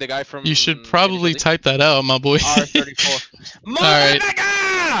 Doria, like the guy from. You should probably type that out, my boy. R34. Alright.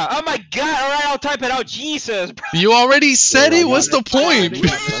 Motherfucker! Oh my god! Alright, I'll type it out. Jesus, bro. You already said it. What's the point?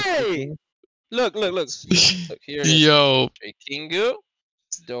 Hey! Look. Look here. It is. Yo, Kingu,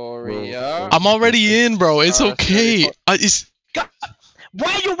 Doria. I'm already in, bro. It's okay. It's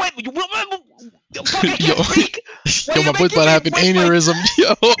Why you wait? You fucking Yo. can't speak. yo, my boy's about to have an aneurysm.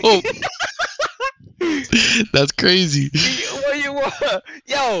 Yo, that's crazy. What you want?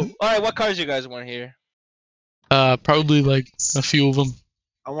 Yo, all right. What cars you guys want here? Probably like a few of them.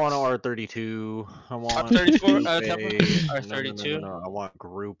 I want an R32. I want R34, Group R32. A. No, I want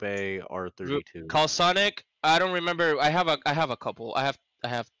Group A R32. Call Sonic. I don't remember. I have a couple. I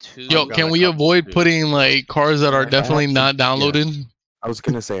have two. Yo, got can a we couple avoid too. putting like cars that are If I have definitely to- not downloaded? I was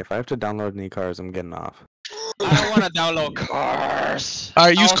gonna say, if I have to download any cars, I'm getting off. I don't want to download cars. All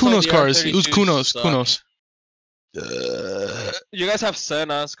right, use Also, Kuno's the cars. Use R32 Kuno's. suck. Kuno's. You guys have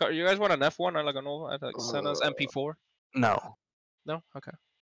Senna's car. You guys want an F1 or like an old like Senna's MP4? No. No. Okay.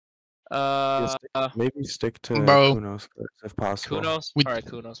 Maybe stick to Bro. Kuno's cars if possible. Kunos. We- All right,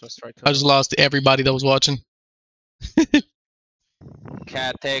 Kunos. Let's try Kunos. I just lost everybody that was watching.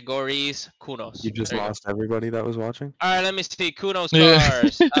 Categories. Kunos. You just There lost everybody that was watching? All right, let me see. Kunos Yeah.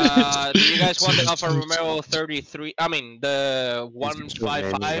 cars. Do you guys want the Alfa Romeo 33? I mean, the These are naming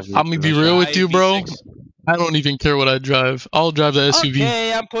 155. every I'm gonna be real with you, bro. I don't even care what I drive. I'll drive the SUV.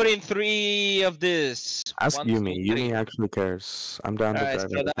 Okay, I'm putting 3 of this. Ask 1, Yumi. 2, 3. Yumi actually cares. I'm down to Alright, drive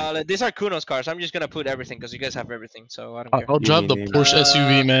so everything. these are Kunos cars. I'm just gonna put everything because you guys have everything, so I don't care. I'll drive the You mean- Porsche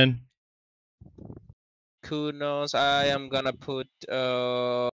SUV, man. Kunos. I am gonna put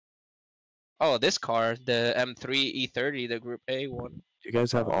oh, this car, the M3 E30, the Group A one. Do you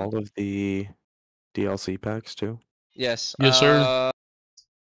guys have all of the DLC packs too? Yes. Yes, sir.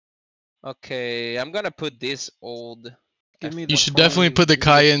 Okay, I'm gonna put this old. Give me You the should definitely put the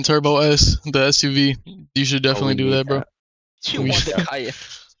Cayenne Turbo S, the SUV. You should definitely do that, bro. You want the Cayenne?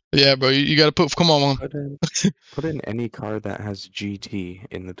 Yeah, bro. You gotta put. Come on, man. Put in any car that has GT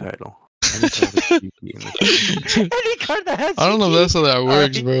in the title. Any car with GT in the title. Any car that has I don't know if that's how that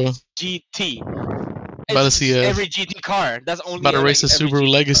works, bro. GT. About to see every GT car. That's only about to race a every Subaru GT car.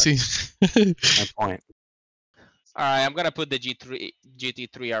 Legacy. My point. Alright, I'm gonna put the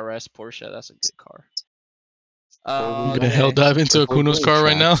GT3 RS Porsche. That's a good car. I'm gonna hell dive into a If we're Kuno's doing car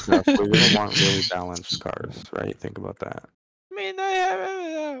right track now. stuff, we're gonna want really balanced cars, right? Think about that. I mean, I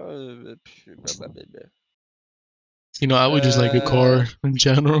have. You know, I would just like a car in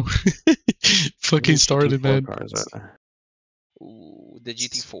general. Fucking started, GT4 man. Cars are there? Ooh, the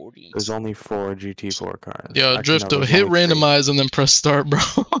GT40. There's only 4 GT4 cars. Yo, Actually, no, Drifto, there's hit only 3. randomize and then press start, bro.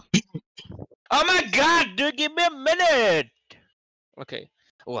 Oh my god, dude, give me a minute! Okay.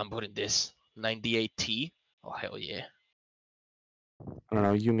 Oh, I'm putting this. 98T. Oh, hell yeah. I don't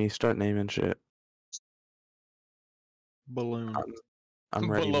know, Yumi, start naming shit. balloon. I'm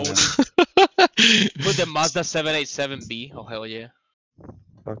ready. Below Man. Put the Mazda 787B. Oh, hell yeah.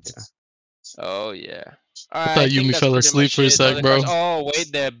 Fuck yeah. Oh, yeah. I Alright, thought think Yumi that's fell pretty asleep much for a it. sec, Other bro. cars- Oh,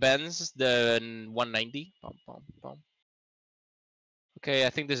 wait, the Benz, the 190. Bum, bum, bum. Okay, I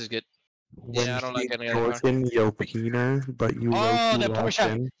think this is good. Yeah, I don't like any other car. Vulcan, Yopina, but you Oh, the locked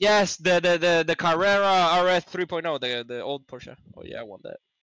Porsche. in. Yes, the Carrera RS 3.0, the old Porsche. Oh yeah, I want that.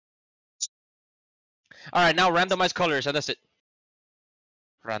 All right, now randomize colors, and that's it.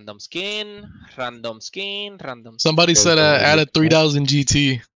 Random skin, random skin, random. Somebody said add a 3000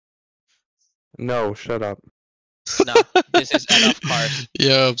 GT. No, shut up. No, this is enough cars.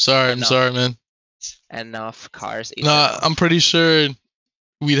 Yeah, I'm sorry. I'm No. sorry, man. Enough cars. is Nah, enough. I'm pretty sure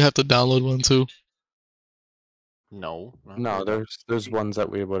we'd have to download one too. No. No, there's ones that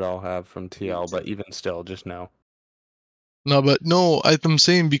we would all have from TL, but even still, just no. No, but no, I'm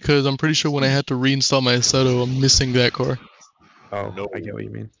saying because I'm pretty sure when I had to reinstall my Assetto, I'm missing that car. Oh, No. I get what you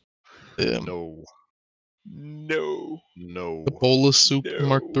mean. Yeah, No. No. No. the Bolus Soup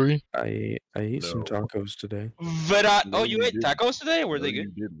Mark No. III. I ate some No. tacos today. But No, oh, you you ate didn't. tacos today? Were No, they you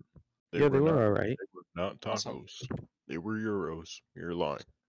good? didn't. Yeah, they were alright. They were not Awesome. tacos. They were euros. You're lying.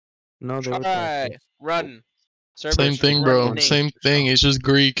 No, they were Alright, tacos. run. Same Servers thing, bro. running. Same thing. It's just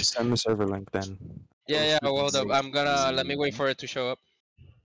Greek. Send the server link then. Yeah, yeah. Well, I'm gonna let me wait for it to show up.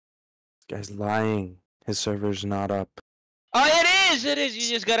 This guy's lying. His server's not up. Oh, it is. It is. You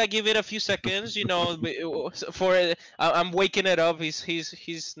just gotta give it a few seconds. You know, for it. I'm waking it up.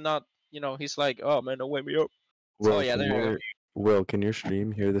 He's not. You know, he's like, oh man, don't wake me up. Will, yeah, can there you go. your- Will, can your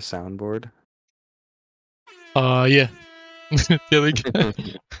stream hear the soundboard? Yeah. Yeah, they can.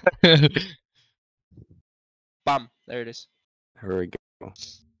 Bam. There it is. Here we go.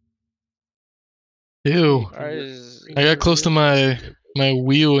 Ew. Alright, I got close to my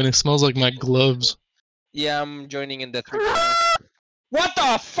wheel and it smells like my gloves. Yeah, I'm joining in the 3.0. What the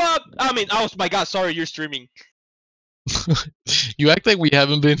the fuck? I mean, oh my god, sorry, you're streaming. You act like we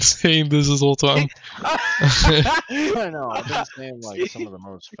haven't been saying this whole time. I know. I've been saying like some of the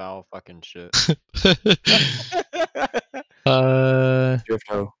most foul fucking shit.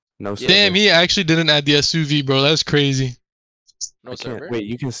 Drifto. No server. Damn, he actually didn't add the SUV, bro. That's crazy. No I server. can't, wait,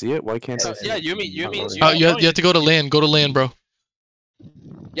 you can see it? Why can't I see Yeah, it? you mean You have to go to land. Go to land, bro.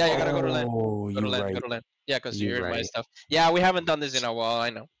 Yeah, you gotta go to land. Oh, Go to you're land. right. Go to land. Yeah, because You're you're in my right. stuff. Yeah, we haven't done this in a while. I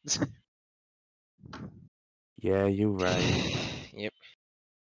know. Yeah, you right. Yep.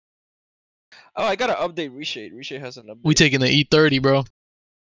 Oh, I gotta update Reshade. Reshade has an update. We taking the E30, bro.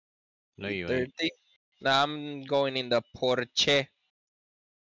 No, you ain't. 30. Nah, I'm going in the Porsche.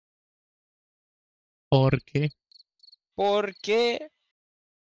 Porque? Porque?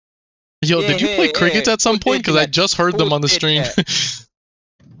 Yo, Yeah, did you play hey, crickets hey, at some who point? did Because I that? just heard Who them on the did stream.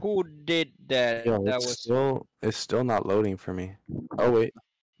 Who did that? Yo, That it's was still not loading for me. Oh wait.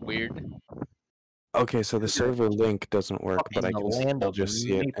 weird. Okay, so the server link doesn't work, but I In the can land still of just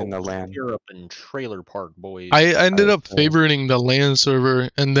see it in the maple LAN. syrup and trailer park, boys. I ended up Okay. favoriting the LAN server,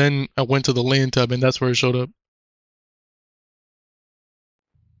 and then I went to the LAN tab, and that's where it showed up.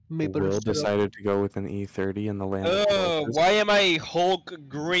 Will decided to go with an E30 in the LAN. of developers. Why am I Hulk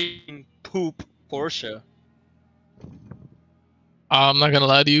green poop Porsche? I'm not gonna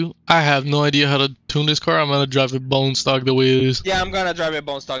lie to you. I have no idea how to tune this car. I'm gonna drive it bone stock the way it is. Yeah, I'm gonna drive it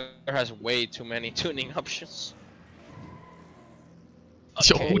bone stock. It has way too many tuning options.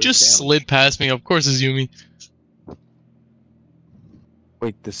 Yo, who just slid past me? Of course it's Yumi.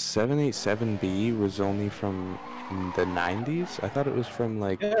 Wait, the 787B was only from the 90s? I thought it was from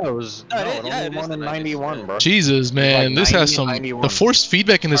like. Yeah, it was. No, No, it- it yeah, only it is won the in 90s, 91, yeah. bro. Jesus, man, this has 90, some. 91. The forced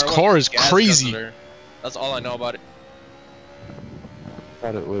feedback in this car is Gas crazy. guzzler. That's all I know about it. I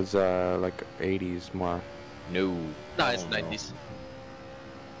thought it was like 80s more. No. Nah, it's Oh, no. 90s.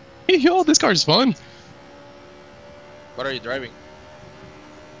 Hey, yo, this car's fun. What are you driving?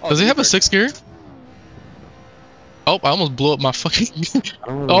 Oh, Does it have a E30. 6th gear? Oh, I almost blew up my fucking. I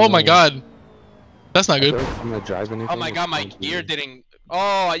don't really Oh my know. god. That's not I feel good. like if I'm gonna drive anything, Oh my it's god, my gonna be- gear didn't.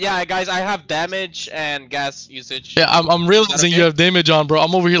 Oh yeah, guys, I have damage and gas usage. Yeah, I'm realizing okay? you have damage on, bro.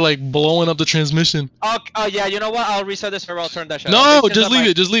 I'm over here like blowing up the transmission. Oh yeah, you know what? I'll reset this server. I'll turn that shit No, off. It's just that leave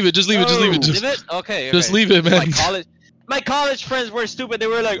it. Just leave it. Just leave it. Just leave it. Just, Leave it? Okay. just okay. leave it, man. My college friends were stupid. They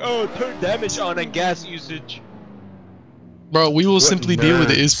were like, "Oh, turn damage on and gas usage." Bro, we will What simply deal with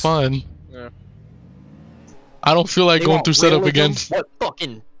it. It's nerds. fine. Yeah. I don't feel like They going want through setup realism? again. What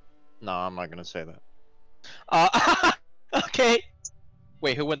fucking? No, I'm not gonna say that. Okay.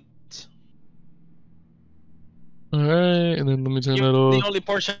 Wait, who went? Alright, and then let me turn You, that the off. only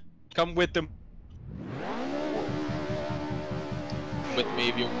Porsche come with them. With me,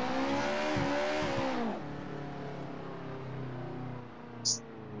 if you.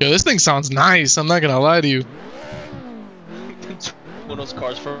 Yo, this thing sounds nice. I'm not gonna lie to you. One of those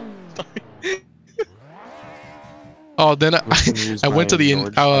cars for. Oh, then I'm just gonna use I went to my the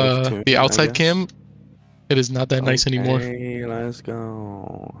Nord Life tuner, the I outside guess. cam. It is not that nice anymore. Okay, let's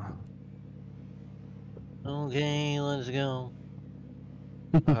go. Okay, let's go.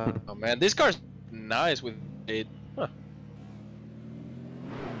 Oh man, this car's nice with it. Huh.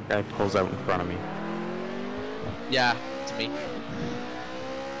 Guy pulls out in front of me. Yeah, it's me.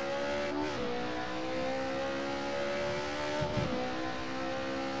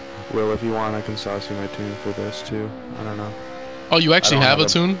 Will, if you want, I can sauce you my tune for this too. I don't know. Oh, you actually don't have a have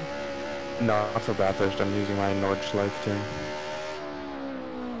a- tune? No, not for Bathurst. I'm using my Nord Life tune.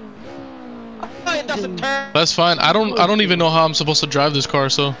 Oh, it doesn't turn. That's fine. I don't even know how I'm supposed to drive this car,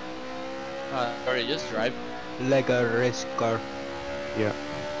 so Sorry, just drive. Like a race car. Yeah.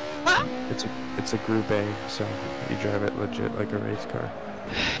 Huh? It's a Group A, so you drive it legit like a race car.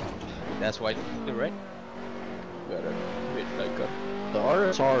 That's why you're right. Gotta bit like a. The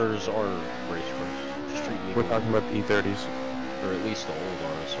RSRs are race cars. Street We're legal. talking about the E30s. Or at least the old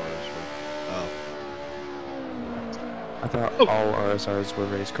RSRs were. Oh. I thought all RSRs were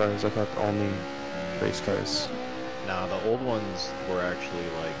race cars. I thought only race cars. Nah, the old ones were actually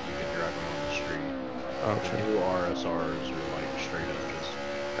like you could drive them on the street. Oh, The true. new RSRs are like straight up just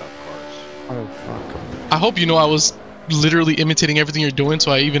cup cars. Oh, fuck. I hope you know I was literally imitating everything you're doing,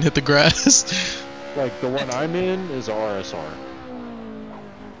 so I even hit the grass. Like the one I'm in is a RSR.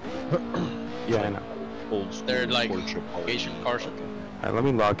 Yeah, I know. Old school They're like Porsche Asian cars. Alright, let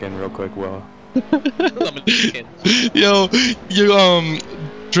me log in real quick, Will. Yo, you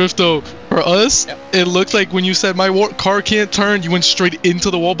Drifto, for us, Yep. it looked like when you said my car can't turn, you went straight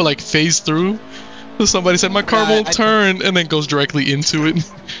into the wall, but like phased through. So somebody said my car Yeah, won't I- turn, and then goes directly into it.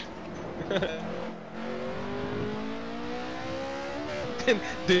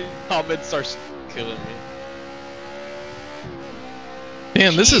 The comments are killing me.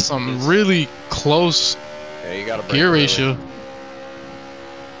 Man, this is some Jesus. really close Yeah, you gotta break gear early. ratio.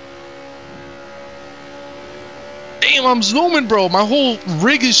 Damn, I'm zooming, bro. My whole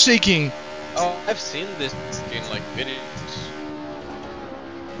rig is shaking. Oh, I've seen this in like videos.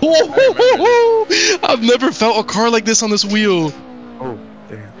 Whoa, I've never felt a car like this on this wheel. Oh,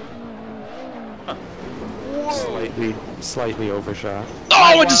 damn. Slightly overshot.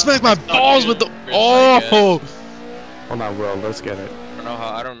 Oh, I just smacked my balls with the. Oh, Hold on, Will. Let's get it. I don't know how.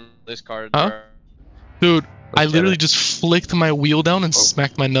 I don't know this card. Huh? Dude, I get literally it. just flicked my wheel down and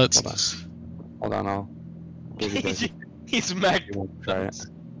smacked my nuts. Hold on, I'll give you this. He's smacked. You won't try it.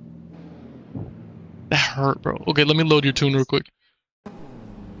 That hurt, bro. Okay, let me load your tune real quick.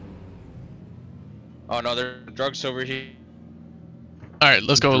 Oh no, there are drugs over here. All right,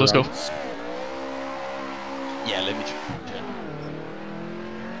 let's go. Let's go. Yeah, let me check.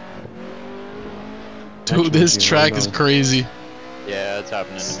 Dude, this track is crazy. Yeah, it's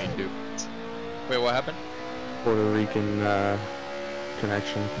happening to me too. Wait, what happened? Puerto Rican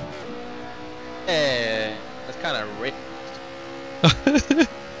connection. Eh, that's kind of rich.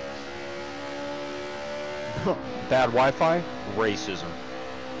 Bad Wi-Fi, racism.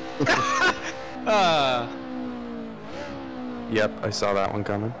 Yep, I saw that one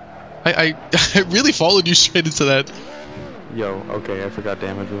coming. I really followed you straight into that. Yo, okay, I forgot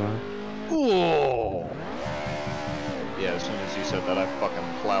damage one. Ooh. Yeah, as soon as you said that, I fucking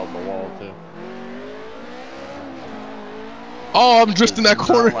plowed the wall too. Oh, I'm drifting that It's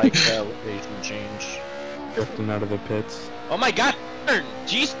corner. not like the elevation change. Drifting out of the pits. Oh my god!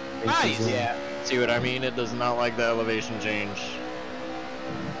 Jeez, Christ! Racism. Yeah, see what I mean? It does not like the elevation change.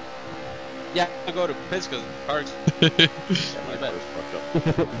 Yeah, I'll go to pits because cars. Yeah, my car's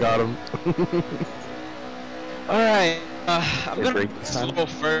fucked up. Got him. Alright, I'm They gonna break this time? slow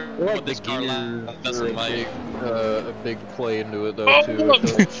first Like with the this car gears doesn't are like. a big play into it though too. I feel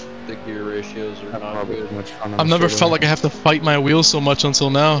like the gear ratios are That's not probably good. too much fun on I've the never straightaway. felt like I have to fight my wheels so much until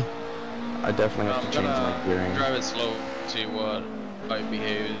now. I definitely have I'm to change my gonna gearing. drive it slow, see what I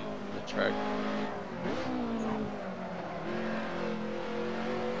behave in the track.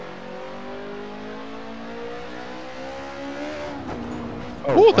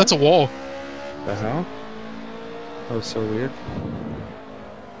 Oh, Ooh, what that's a wall. the hell? That was so weird.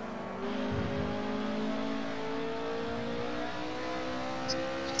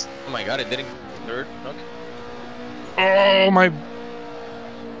 Oh my god, it didn't third. Okay. Oh my.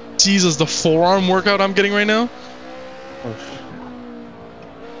 Jesus, the forearm workout I'm getting right now. Oh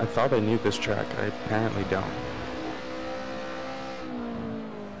shit. I thought I knew this track. I apparently don't.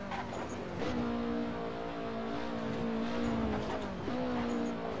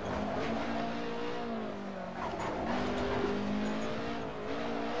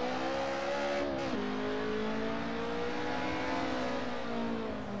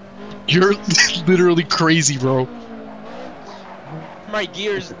 You're literally crazy, bro. My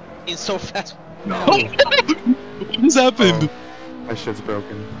gears in so fast. No. What just happened? My shit's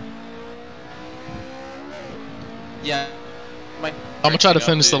broken. Yeah. My. I'm gonna try to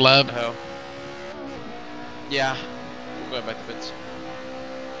finish the lab. Hell. Yeah. We're going back to pits.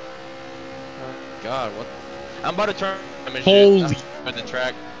 Oh God, what? I'm about to turn. Holy. At the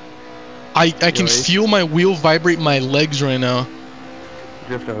track. I can Yo, feel my wheel vibrate my legs right now.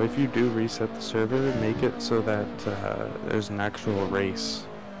 Drifto, if you do reset the server, make it so that there's an actual race.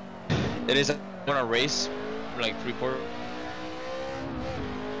 It is on a race, like 3/4.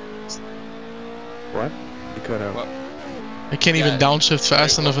 What? You cut out. What? I can't even Yeah, downshift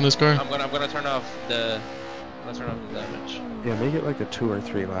fast enough in this car. I'm gonna turn off the. I'm gonna turn off the damage. Yeah, make it like a 2 or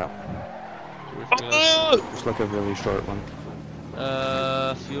 3 lap. Just like a really short one.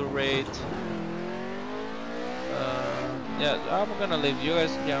 Fuel rate. Yeah, I'm gonna leave you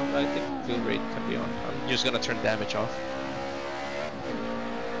guys. Yeah, I think fuel rate can be on. I'm just gonna turn damage off.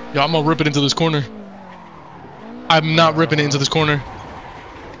 Yo, I'm gonna rip it into this corner. I'm not ripping it into this corner.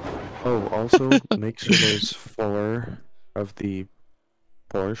 Oh, also, make sure there's 4 of the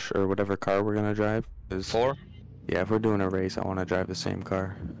Porsche or whatever car we're gonna drive. 4? Yeah, if we're doing a race, I want to drive the same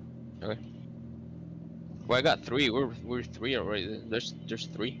car. Okay. Well, I got 3. We're 3 already. There's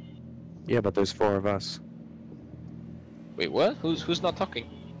 3. Yeah, but there's 4 of us. Wait, what? Who's not talking?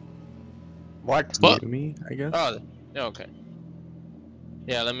 What? What? Me, I guess. Oh, yeah, okay.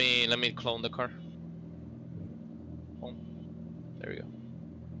 Yeah, let me clone the car. Oh, there we go.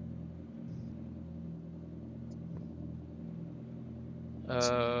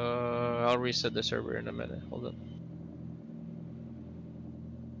 I'll reset the server in a minute. Hold on.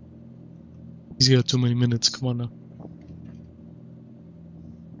 He's got too many minutes. Come on now.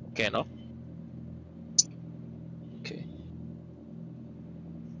 Okay, no. Okay.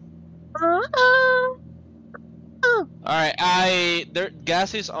 Alright,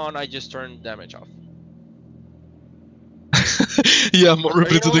 gas is on, I just turned damage off. Yeah, I'm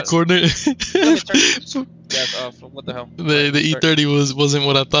ripping you into know the what? corner. Let me turn gas off. What the hell? The Alright, start. E30 wasn't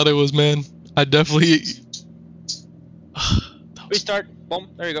what I thought it was, man. I definitely. Restart. Boom.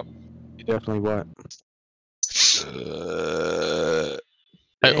 There you go. You definitely what?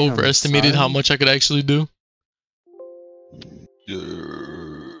 I Damn, overestimated how son. much I could actually do.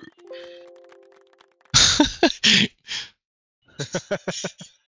 You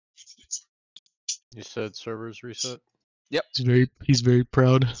said servers reset? He's very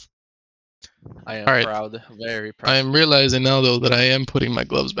proud. I am Alright. proud. Very proud. I am realizing now though that I am putting my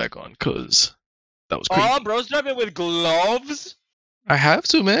gloves back on because that was crazy. Oh, bro's driving with gloves? I have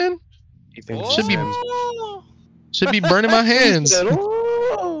to, man. He thinks Should be- Oh. Should be burning my hands.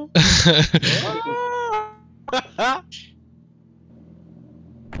 Oh.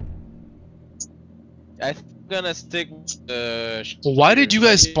 I'm gonna stick with the. Why did you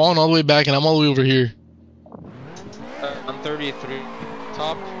guys spawn all the way back and I'm all the way over here? I'm 33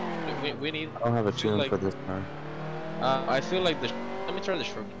 top. We need. I don't have a tune like- for this car. I feel like the. Let me try the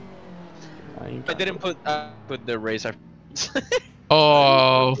short. I didn't put the race.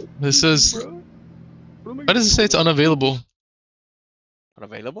 Oh, this is. Why does it say it's unavailable?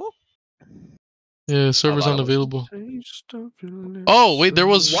 Unavailable? Yeah, server's thought it was- unavailable. Oh, wait, there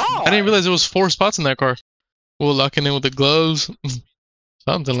was. I didn't realize there was 4 spots in that car. Well, locking in with the gloves.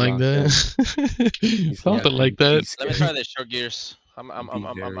 Something like that. Something like that. Let me try the short gears. I'm gonna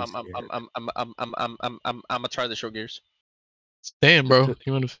try the short gears. Damn, bro.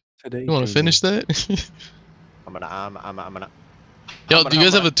 You wanna finish that? I'm gonna. Yo, do you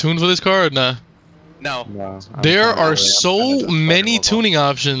guys have a tune for this car or nah? No. No, There are so many tuning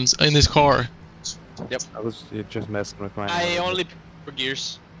options in this car. I was just messing with my. I only for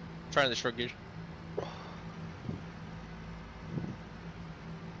gears. Trying the short gears.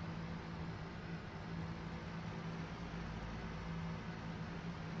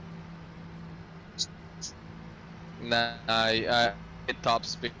 Nah, I hit top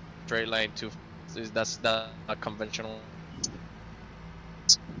speed straight line too. That's not conventional.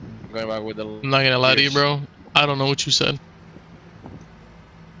 I'm going back with the. I'm not gonna lie to you, bro. I don't know what you said.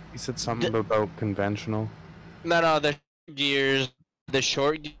 You said something about conventional. No, the gears, the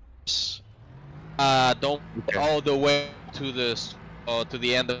short gears. Don't all the way to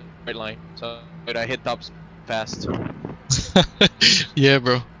the end of the straight line. So I hit top fast. Yeah,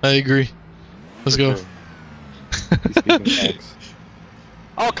 bro. I agree. Let's go.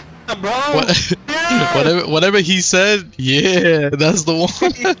 Oh, come on, bro! What? Yeah! whatever he said, yeah, that's the one.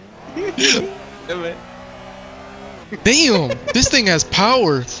 Damn, this thing has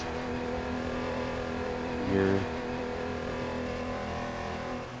power. Yeah.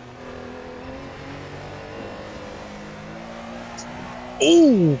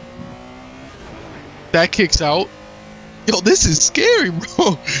 Oh, that kicks out. Yo, this is scary,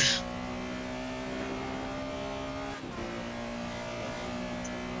 bro.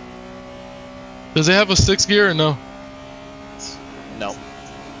 Does it have a 6 gear or no? No.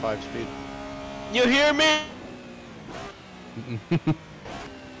 5 speed. You hear me?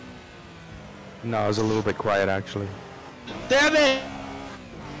 No, it was a little bit quiet actually. Damn it!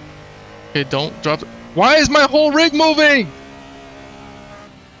 Okay, don't drop it. Why is my whole rig moving?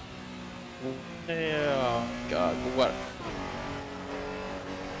 Yeah. God, what?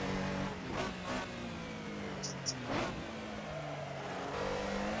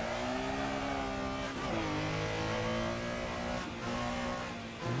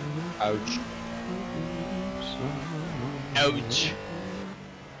 Ouch. Ouch.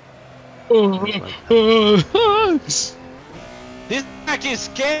 This track is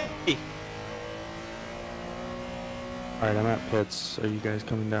scary. Alright, I'm at pits. Are you guys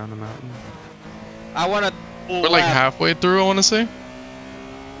coming down the mountain? I wanna. We're like halfway through, I want to say.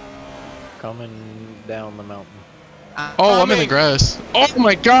 Coming down the mountain. Oh, I'm in the grass. Oh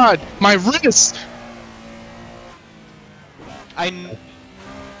my god, my wrist!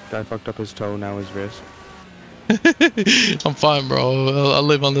 Guy fucked up his toe, now his wrist. I'm fine, bro. I'll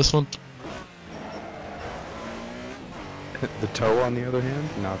live on this one. The toe, on the other hand,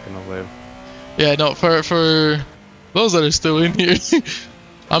 not gonna live. Yeah, no, for those that are still in here,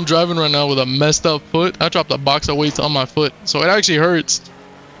 I'm driving right now with a messed up foot. I dropped a box of weights on my foot, so it actually hurts.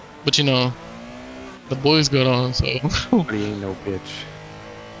 But you know, the boys got on, so. But he ain't no bitch.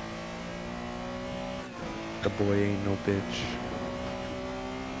 The boy ain't no bitch.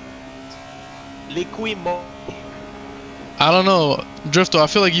 Liquid mo. I don't know, Drifto. I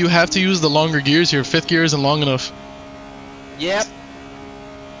feel like you have to use the longer gears here. 5th gear isn't long enough. Yep.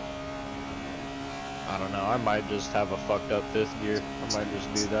 I don't know. I might just have a fucked up 5th gear. I might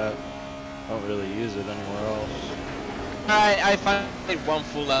just do that. I don't really use it anywhere else. Alright, I find one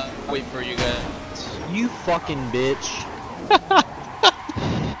full lap. Wait for you guys. You fucking bitch.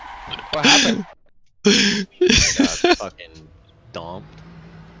 What happened? Got fucking dumped.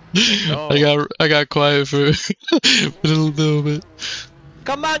 No. I got quiet for a little bit.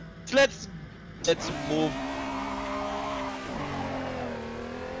 Come on, let's move.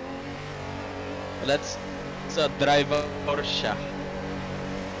 Let's drive a Corsa.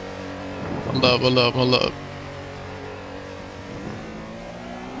 Hold up.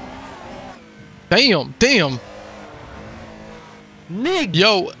 Damn. Nig.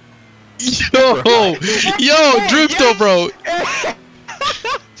 Yo, Drifto, bro.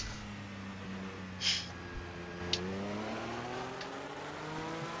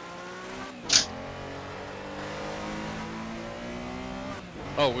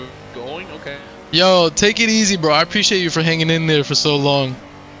 Oh, we're going? Okay. Yo, take it easy, bro. I appreciate you for hanging in there for so long.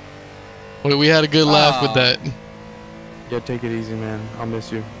 We had a good laugh with that. Yeah, take it easy, man. I'll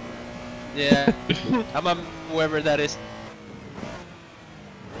miss you. Yeah. I'm a whoever that is.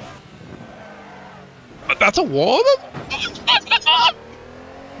 That's a wall?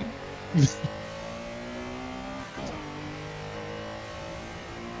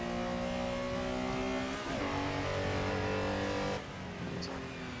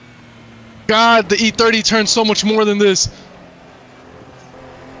 God, the E30 turns so much more than this.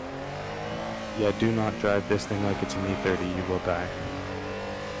 Yeah, do not drive this thing like it's an E30. You will die.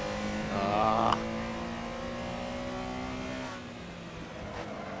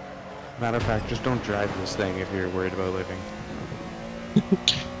 Matter of fact, just don't drive this thing if you're worried about living.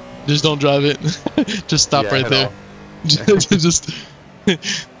 Just don't drive it. Just stop Yeah, right at there. all. Just.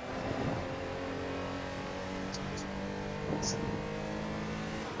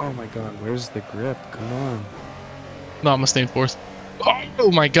 Oh my god, where's the grip? Come on. No, I'm gonna stay in 4th.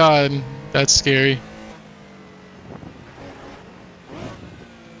 Oh my god, that's scary.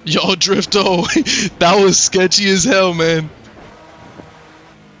 Yo, Drifto, that was sketchy as hell, man.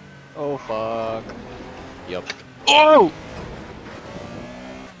 Oh fuck. Yup. Oh!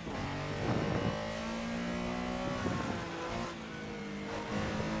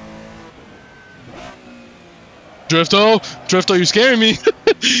 Drifto, you're scaring me.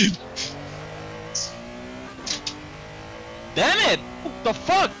 Damn it! What the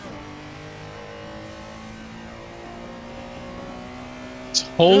fuck?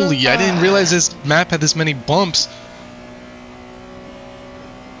 Holy, I didn't realize this map had this many bumps.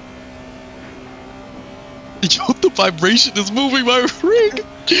 Yo, the vibration is moving my rig.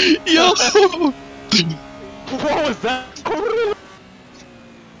 Yo. What was that?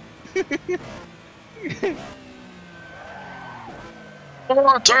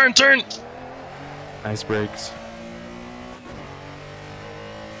 Oh, turn. Nice brakes.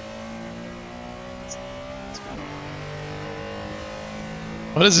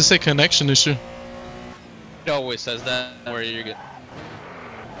 Why does it say connection issue? It always says that where you're good.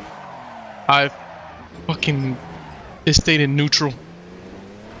 I fucking it stayed in neutral.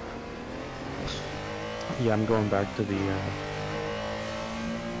 Yeah, I'm going back to the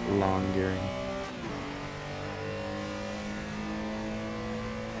long gearing.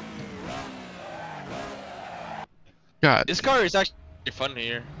 God, This car is actually fun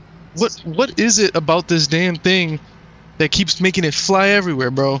here. what is it about this damn thing that keeps making it fly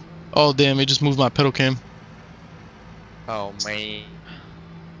everywhere, bro? Oh damn, it just moved my pedal cam. Oh man.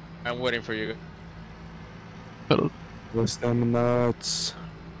 I'm waiting for you. Pedal. What's them nuts?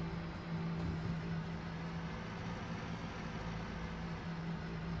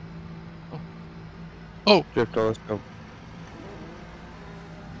 Oh, Drifto, let's go.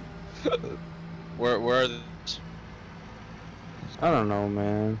 Where are the... I don't know,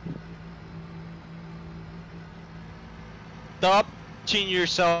 man. Stop touching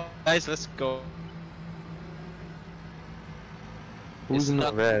yourself, guys. Let's go. Who's It's in the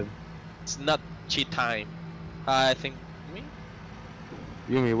not- red? It's not cheat time. I think me.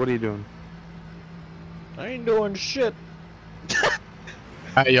 Yumi, what are you doing? I ain't doing shit.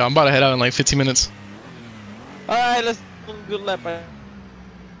 alright, yo, I'm about to head out in like 15 minutes. All right, let's do a good lap.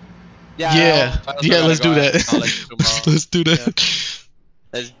 Yeah, let's do that. Let's do that.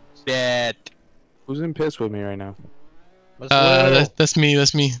 Let's bet. Who's in piss with me right now? That's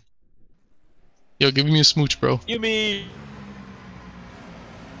me. Yo, give me a smooch, bro. You mean?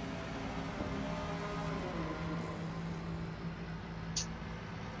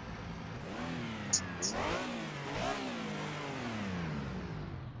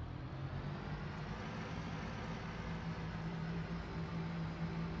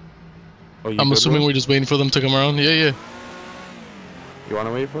 Oh, you I'm good, assuming bro? we're just waiting for them to come around. Yeah, yeah. You want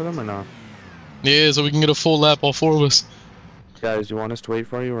to wait for them or not? Yeah, so we can get a full lap, all four of us. Guys, you want us to wait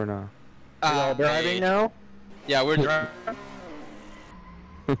for you or not? Are y'all driving now? Yeah, we're driving.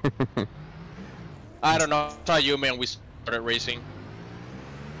 I don't know. I saw you, man. We started racing.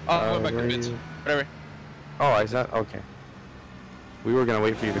 Oh, went back to where pits. you- Whatever. Oh, is that okay? We were gonna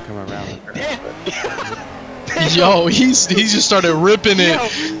wait for you to come around. Yo, he just started ripping it.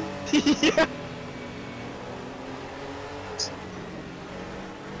 Yeah.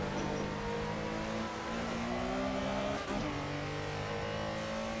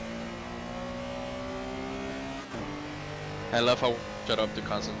 I love how shut up the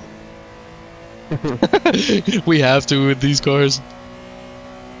console. We have to with these cars.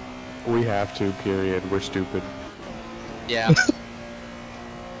 We have to. Period. We're stupid. Yeah. Don't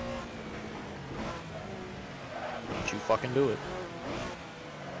you fucking do it.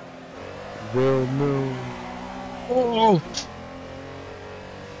 Will no. Oh!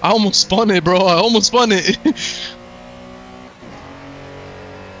 I almost spun it, bro. I almost spun it.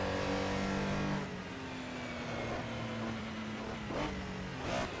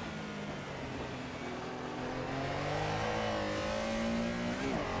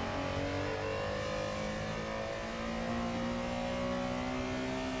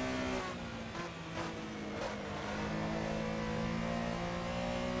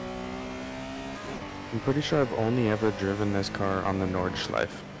 I'm pretty sure I've only ever driven this car on the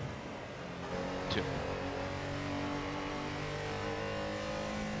Nordschleife. Two.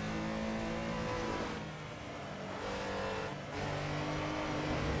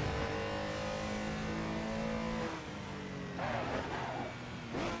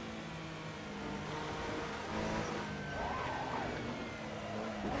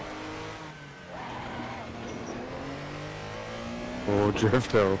 Oh,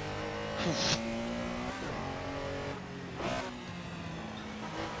 Drifto.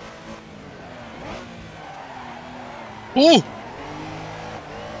 Ooh!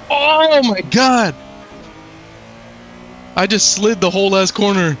 Oh my god! I just slid the whole last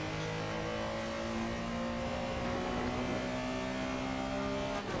corner.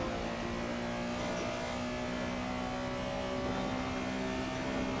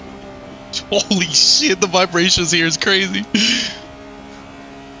 Holy shit, the vibrations here is crazy.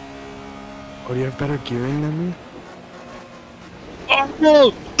 Oh, do you have better gearing than me? Oh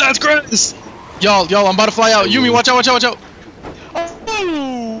no! That's grass! Y'all, I'm about to fly out. Yumi, watch out, watch out, watch out!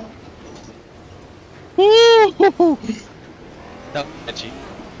 Woo! That was edgy.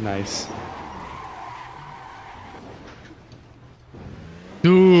 Nice.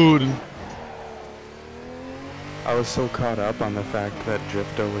 Dude. I was so caught up on the fact that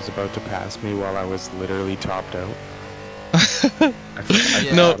Drifto was about to pass me while I was literally topped out. I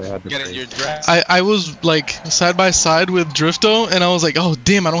No. forgot I had to Get in brake. your dress. I was like side by side with Drifto, and I was like, oh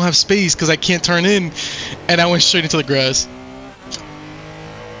damn, I don't have space because I can't turn in, and I went straight into the grass.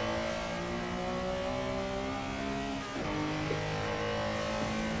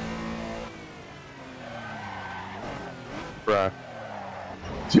 Bruh.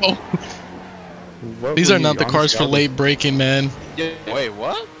 Yo, What these were are not you- the cars honestly, for I was- late braking, man. Yeah. Wait,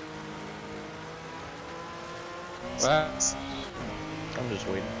 what? What? I'm just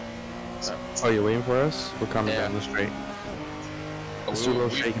waiting. Oh, you waiting for us? We're coming Yeah. down the straight. Let's Ooh, do a little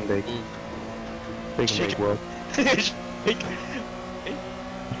we- shake and bake. ooh. Shake and Shake bake, it. Will.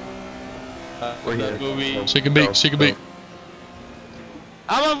 We're here. Movie. Shake and bake, Go, shake and go. bake.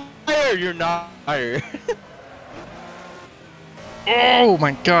 I'm on fire. You're not fire. Oh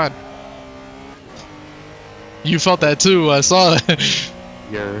my god. You felt that too, I saw that.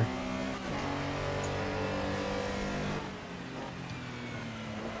 You're...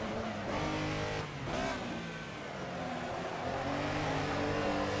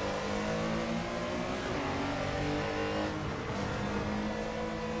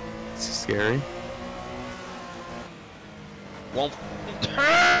 It's scary. Won't.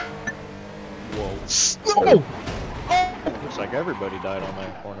 Whoa. No! Looks like everybody died on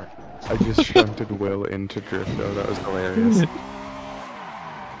that corner. I just shunted Will into Drifto. That was hilarious.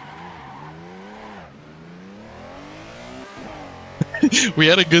 We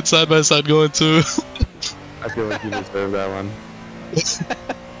had a good side by side going too. I feel like you deserve that one.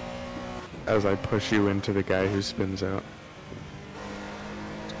 As I push you into the guy who spins out.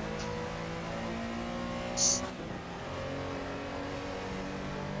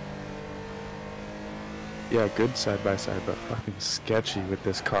 Yeah, good side by side, but fucking sketchy with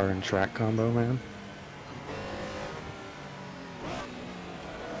this car and track combo, man.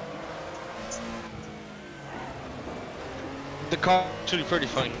 The car actually pretty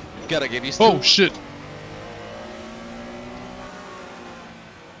funny. gotta get used to. Oh shit.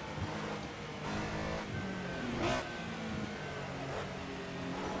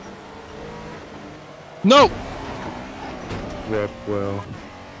 No! Rip, Will.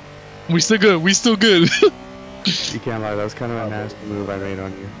 We still good, we still good. You can't lie, that was kind of a nasty move I made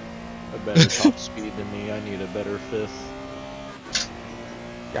on you. A better top speed than me. I need a better fifth.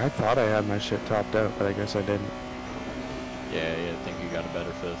 I thought I had my shit topped out, but I guess I didn't. Yeah, I think you got a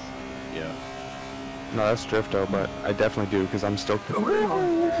better fifth. Yeah. No, that's Drifto, but I definitely do, because I'm still...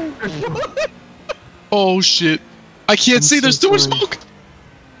 Oh shit. I can't I'm see, so there's too much sorry. smoke!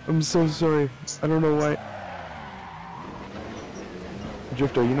 I'm so sorry. I don't know why.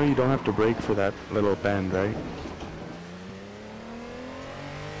 Drifto, you know you don't have to brake for that little bend, right?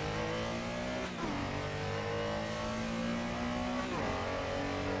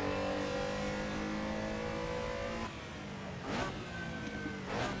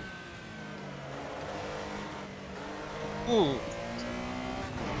 Ooh.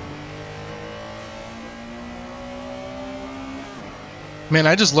 Man,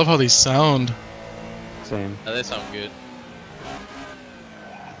 I just love how they sound. Same. Oh, they sound good.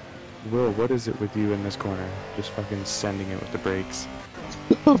 Will, what is it with you in this corner? Just fucking sending it with the brakes.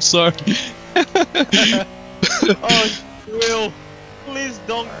 I'm sorry. Oh, Will, please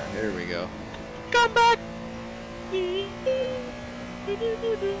don't. Alright, here we go. Come back.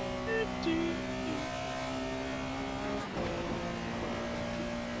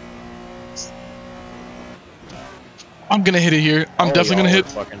 I'm gonna hit it here. I'm definitely gonna hit.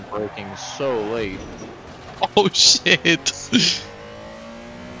 Fucking braking so late. Oh shit.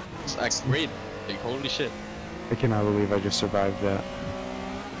 It's like great. Like, holy shit. I cannot believe I just survived that.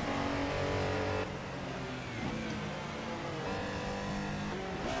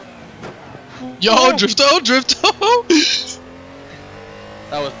 Yo, Drifto, Drifto!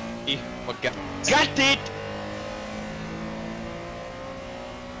 That was me. What got it?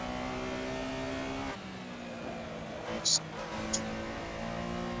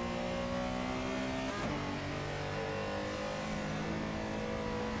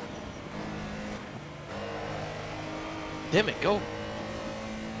 Damn it, go.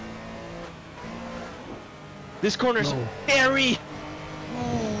 This corner's scary.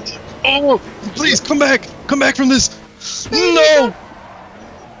 Oh, please come back! Come back from this! No!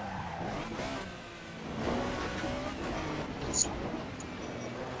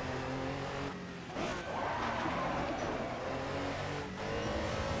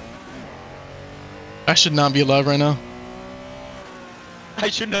 I should not be alive right now. I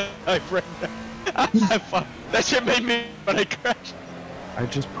should not have right now. That shit made me when I crashed. I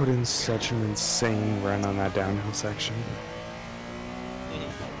just put in such an insane run on that downhill section.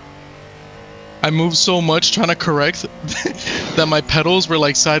 I moved so much trying to correct that my pedals were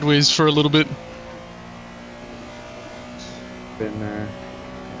like sideways for a little bit. Been there.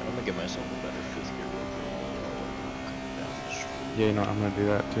 I'm gonna get myself a better fifth gear real quick. Yeah, you know, I'm gonna do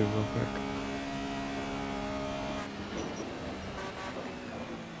that too real quick.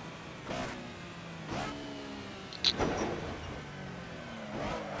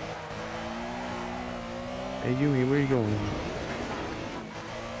 Hey Yui, where you going?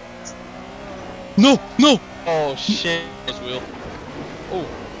 No, no! Oh shit, Will. Oh,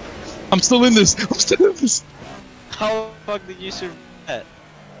 I'm still in this. I'm still in this. how the fuck did you survive that?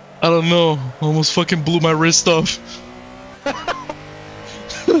 I don't know. Almost fucking blew my wrist off.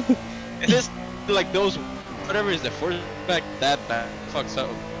 And this, like those, whatever is the force back that bad fucks up.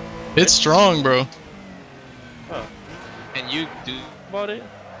 It's strong, bro. Huh. And you do about it?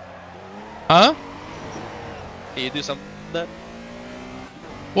 Huh? Can you do something like that?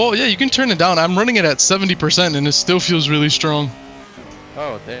 Well, yeah, you can turn it down. I'm running it at 70% and it still feels really strong.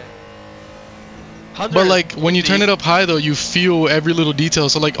 Oh, damn. But like, when you turn it up high though, you feel every little detail.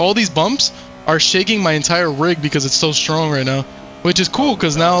 So like, all these bumps are shaking my entire rig because it's so strong right now. Which is cool,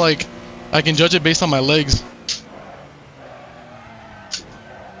 because now like, I can judge it based on my legs.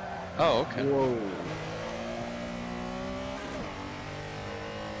 Oh, okay. Whoa.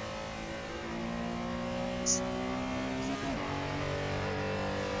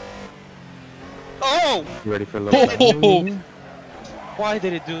 Oh! You ready for a little Oh! Why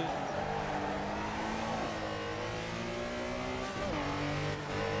did it do?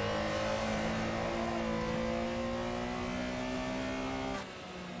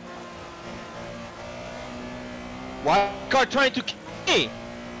 Why car trying to kill me?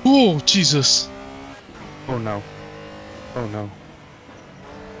 Oh, Jesus. Oh no. Oh no.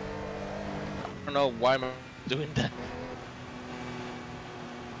 I don't know why I'm doing that.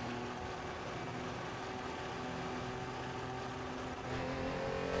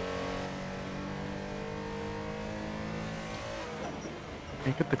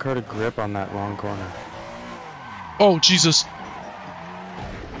 Can't get the car to grip on that long corner. Oh, Jesus.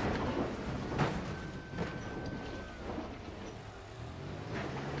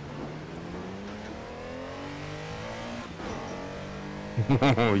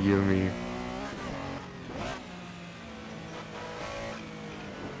 Oh, you me.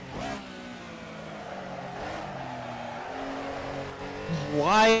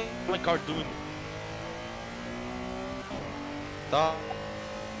 Why is my car doing? Stop.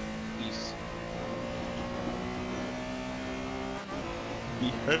 Please. Be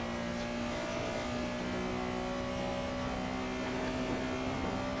hurt.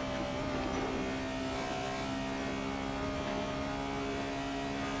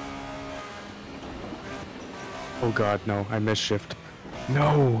 Oh god, no, I missed shift.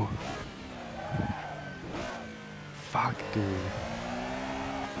 No! Fuck, dude.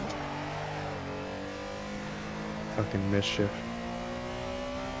 Fucking missed shift.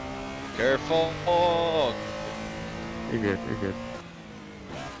 Careful. You're good, you're good.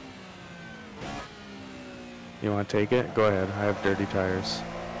 You wanna take it? Go ahead, I have dirty tires.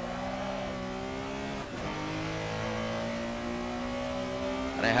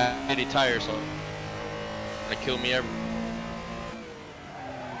 And I have 80 tires, so gonna kill me every.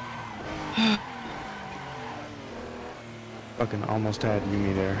 Fucking almost had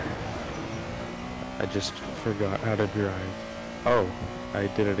Yumi there. I just forgot how to drive. Oh, I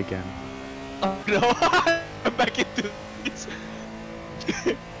did it again. Oh no! I'm back into this.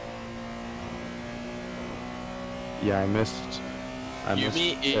 Yeah, I missed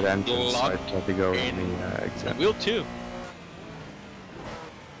Yumi that is entrance, so I locked had to go in in the exit. Wheel 2.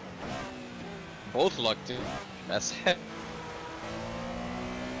 Both locked in. That's heck.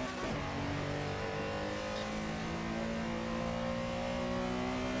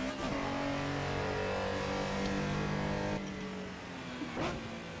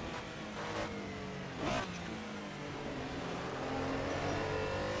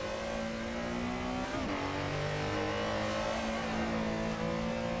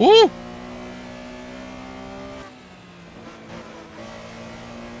 Woo!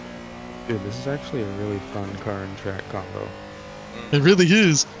 Dude, this is actually a really fun car and track combo. It really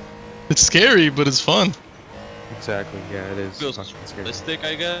is. It's scary, but it's fun. Exactly, yeah, it is. Feels fucking scary. realistic,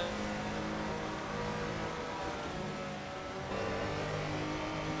 I guess.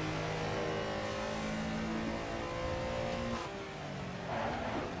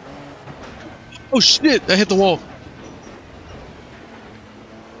 Oh shit! I hit the wall.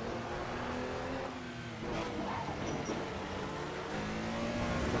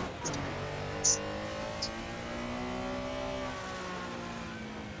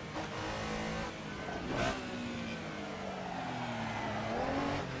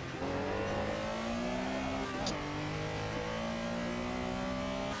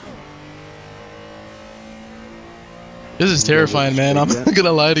 This is terrifying, man. I'm not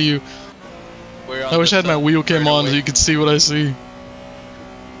gonna lie to you. I wish I had my wheel cam on so you could see what I see.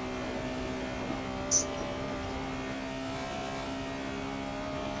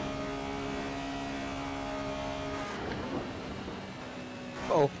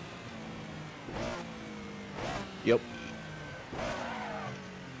 Oh. Yep.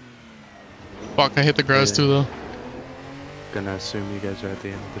 Fuck, I hit the grass too though. Gonna assume you guys are at the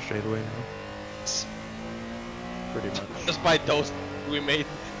end of the straightaway now. Pretty much. Just by those we made.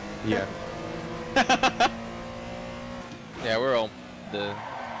 Yeah. Yeah, we're on the.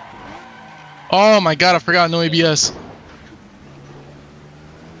 Oh my god, I forgot no ABS.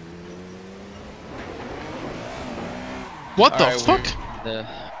 What the Alright, fuck? we're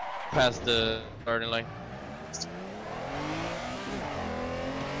past the starting line.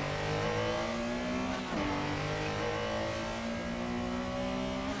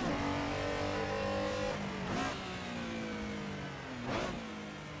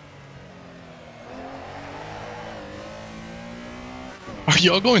 Are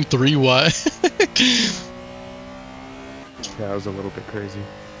y'all going 3 wide? That was a little bit crazy.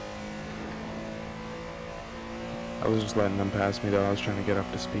 I was just letting them pass me though. I was trying to get up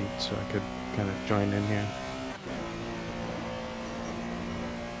to speed so I could kind of join in here.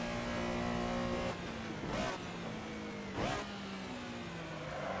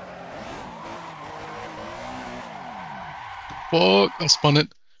 Fuck, I spun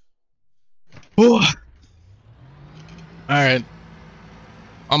it. Whew. Alright.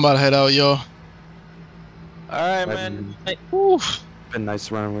 I'm about to head out, yo. Alright, man. Oof. Been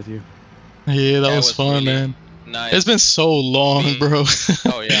nice running with you. Yeah, that Yeah, it was was fun, really man. Nice. It's been so long, Me- bro.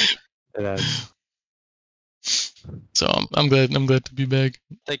 Oh yeah. It has. So I'm glad to be back.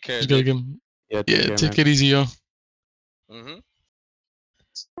 Take care. Just gotta Dude. get, Yeah, yeah, care, take man. it easy, yo. Mhm.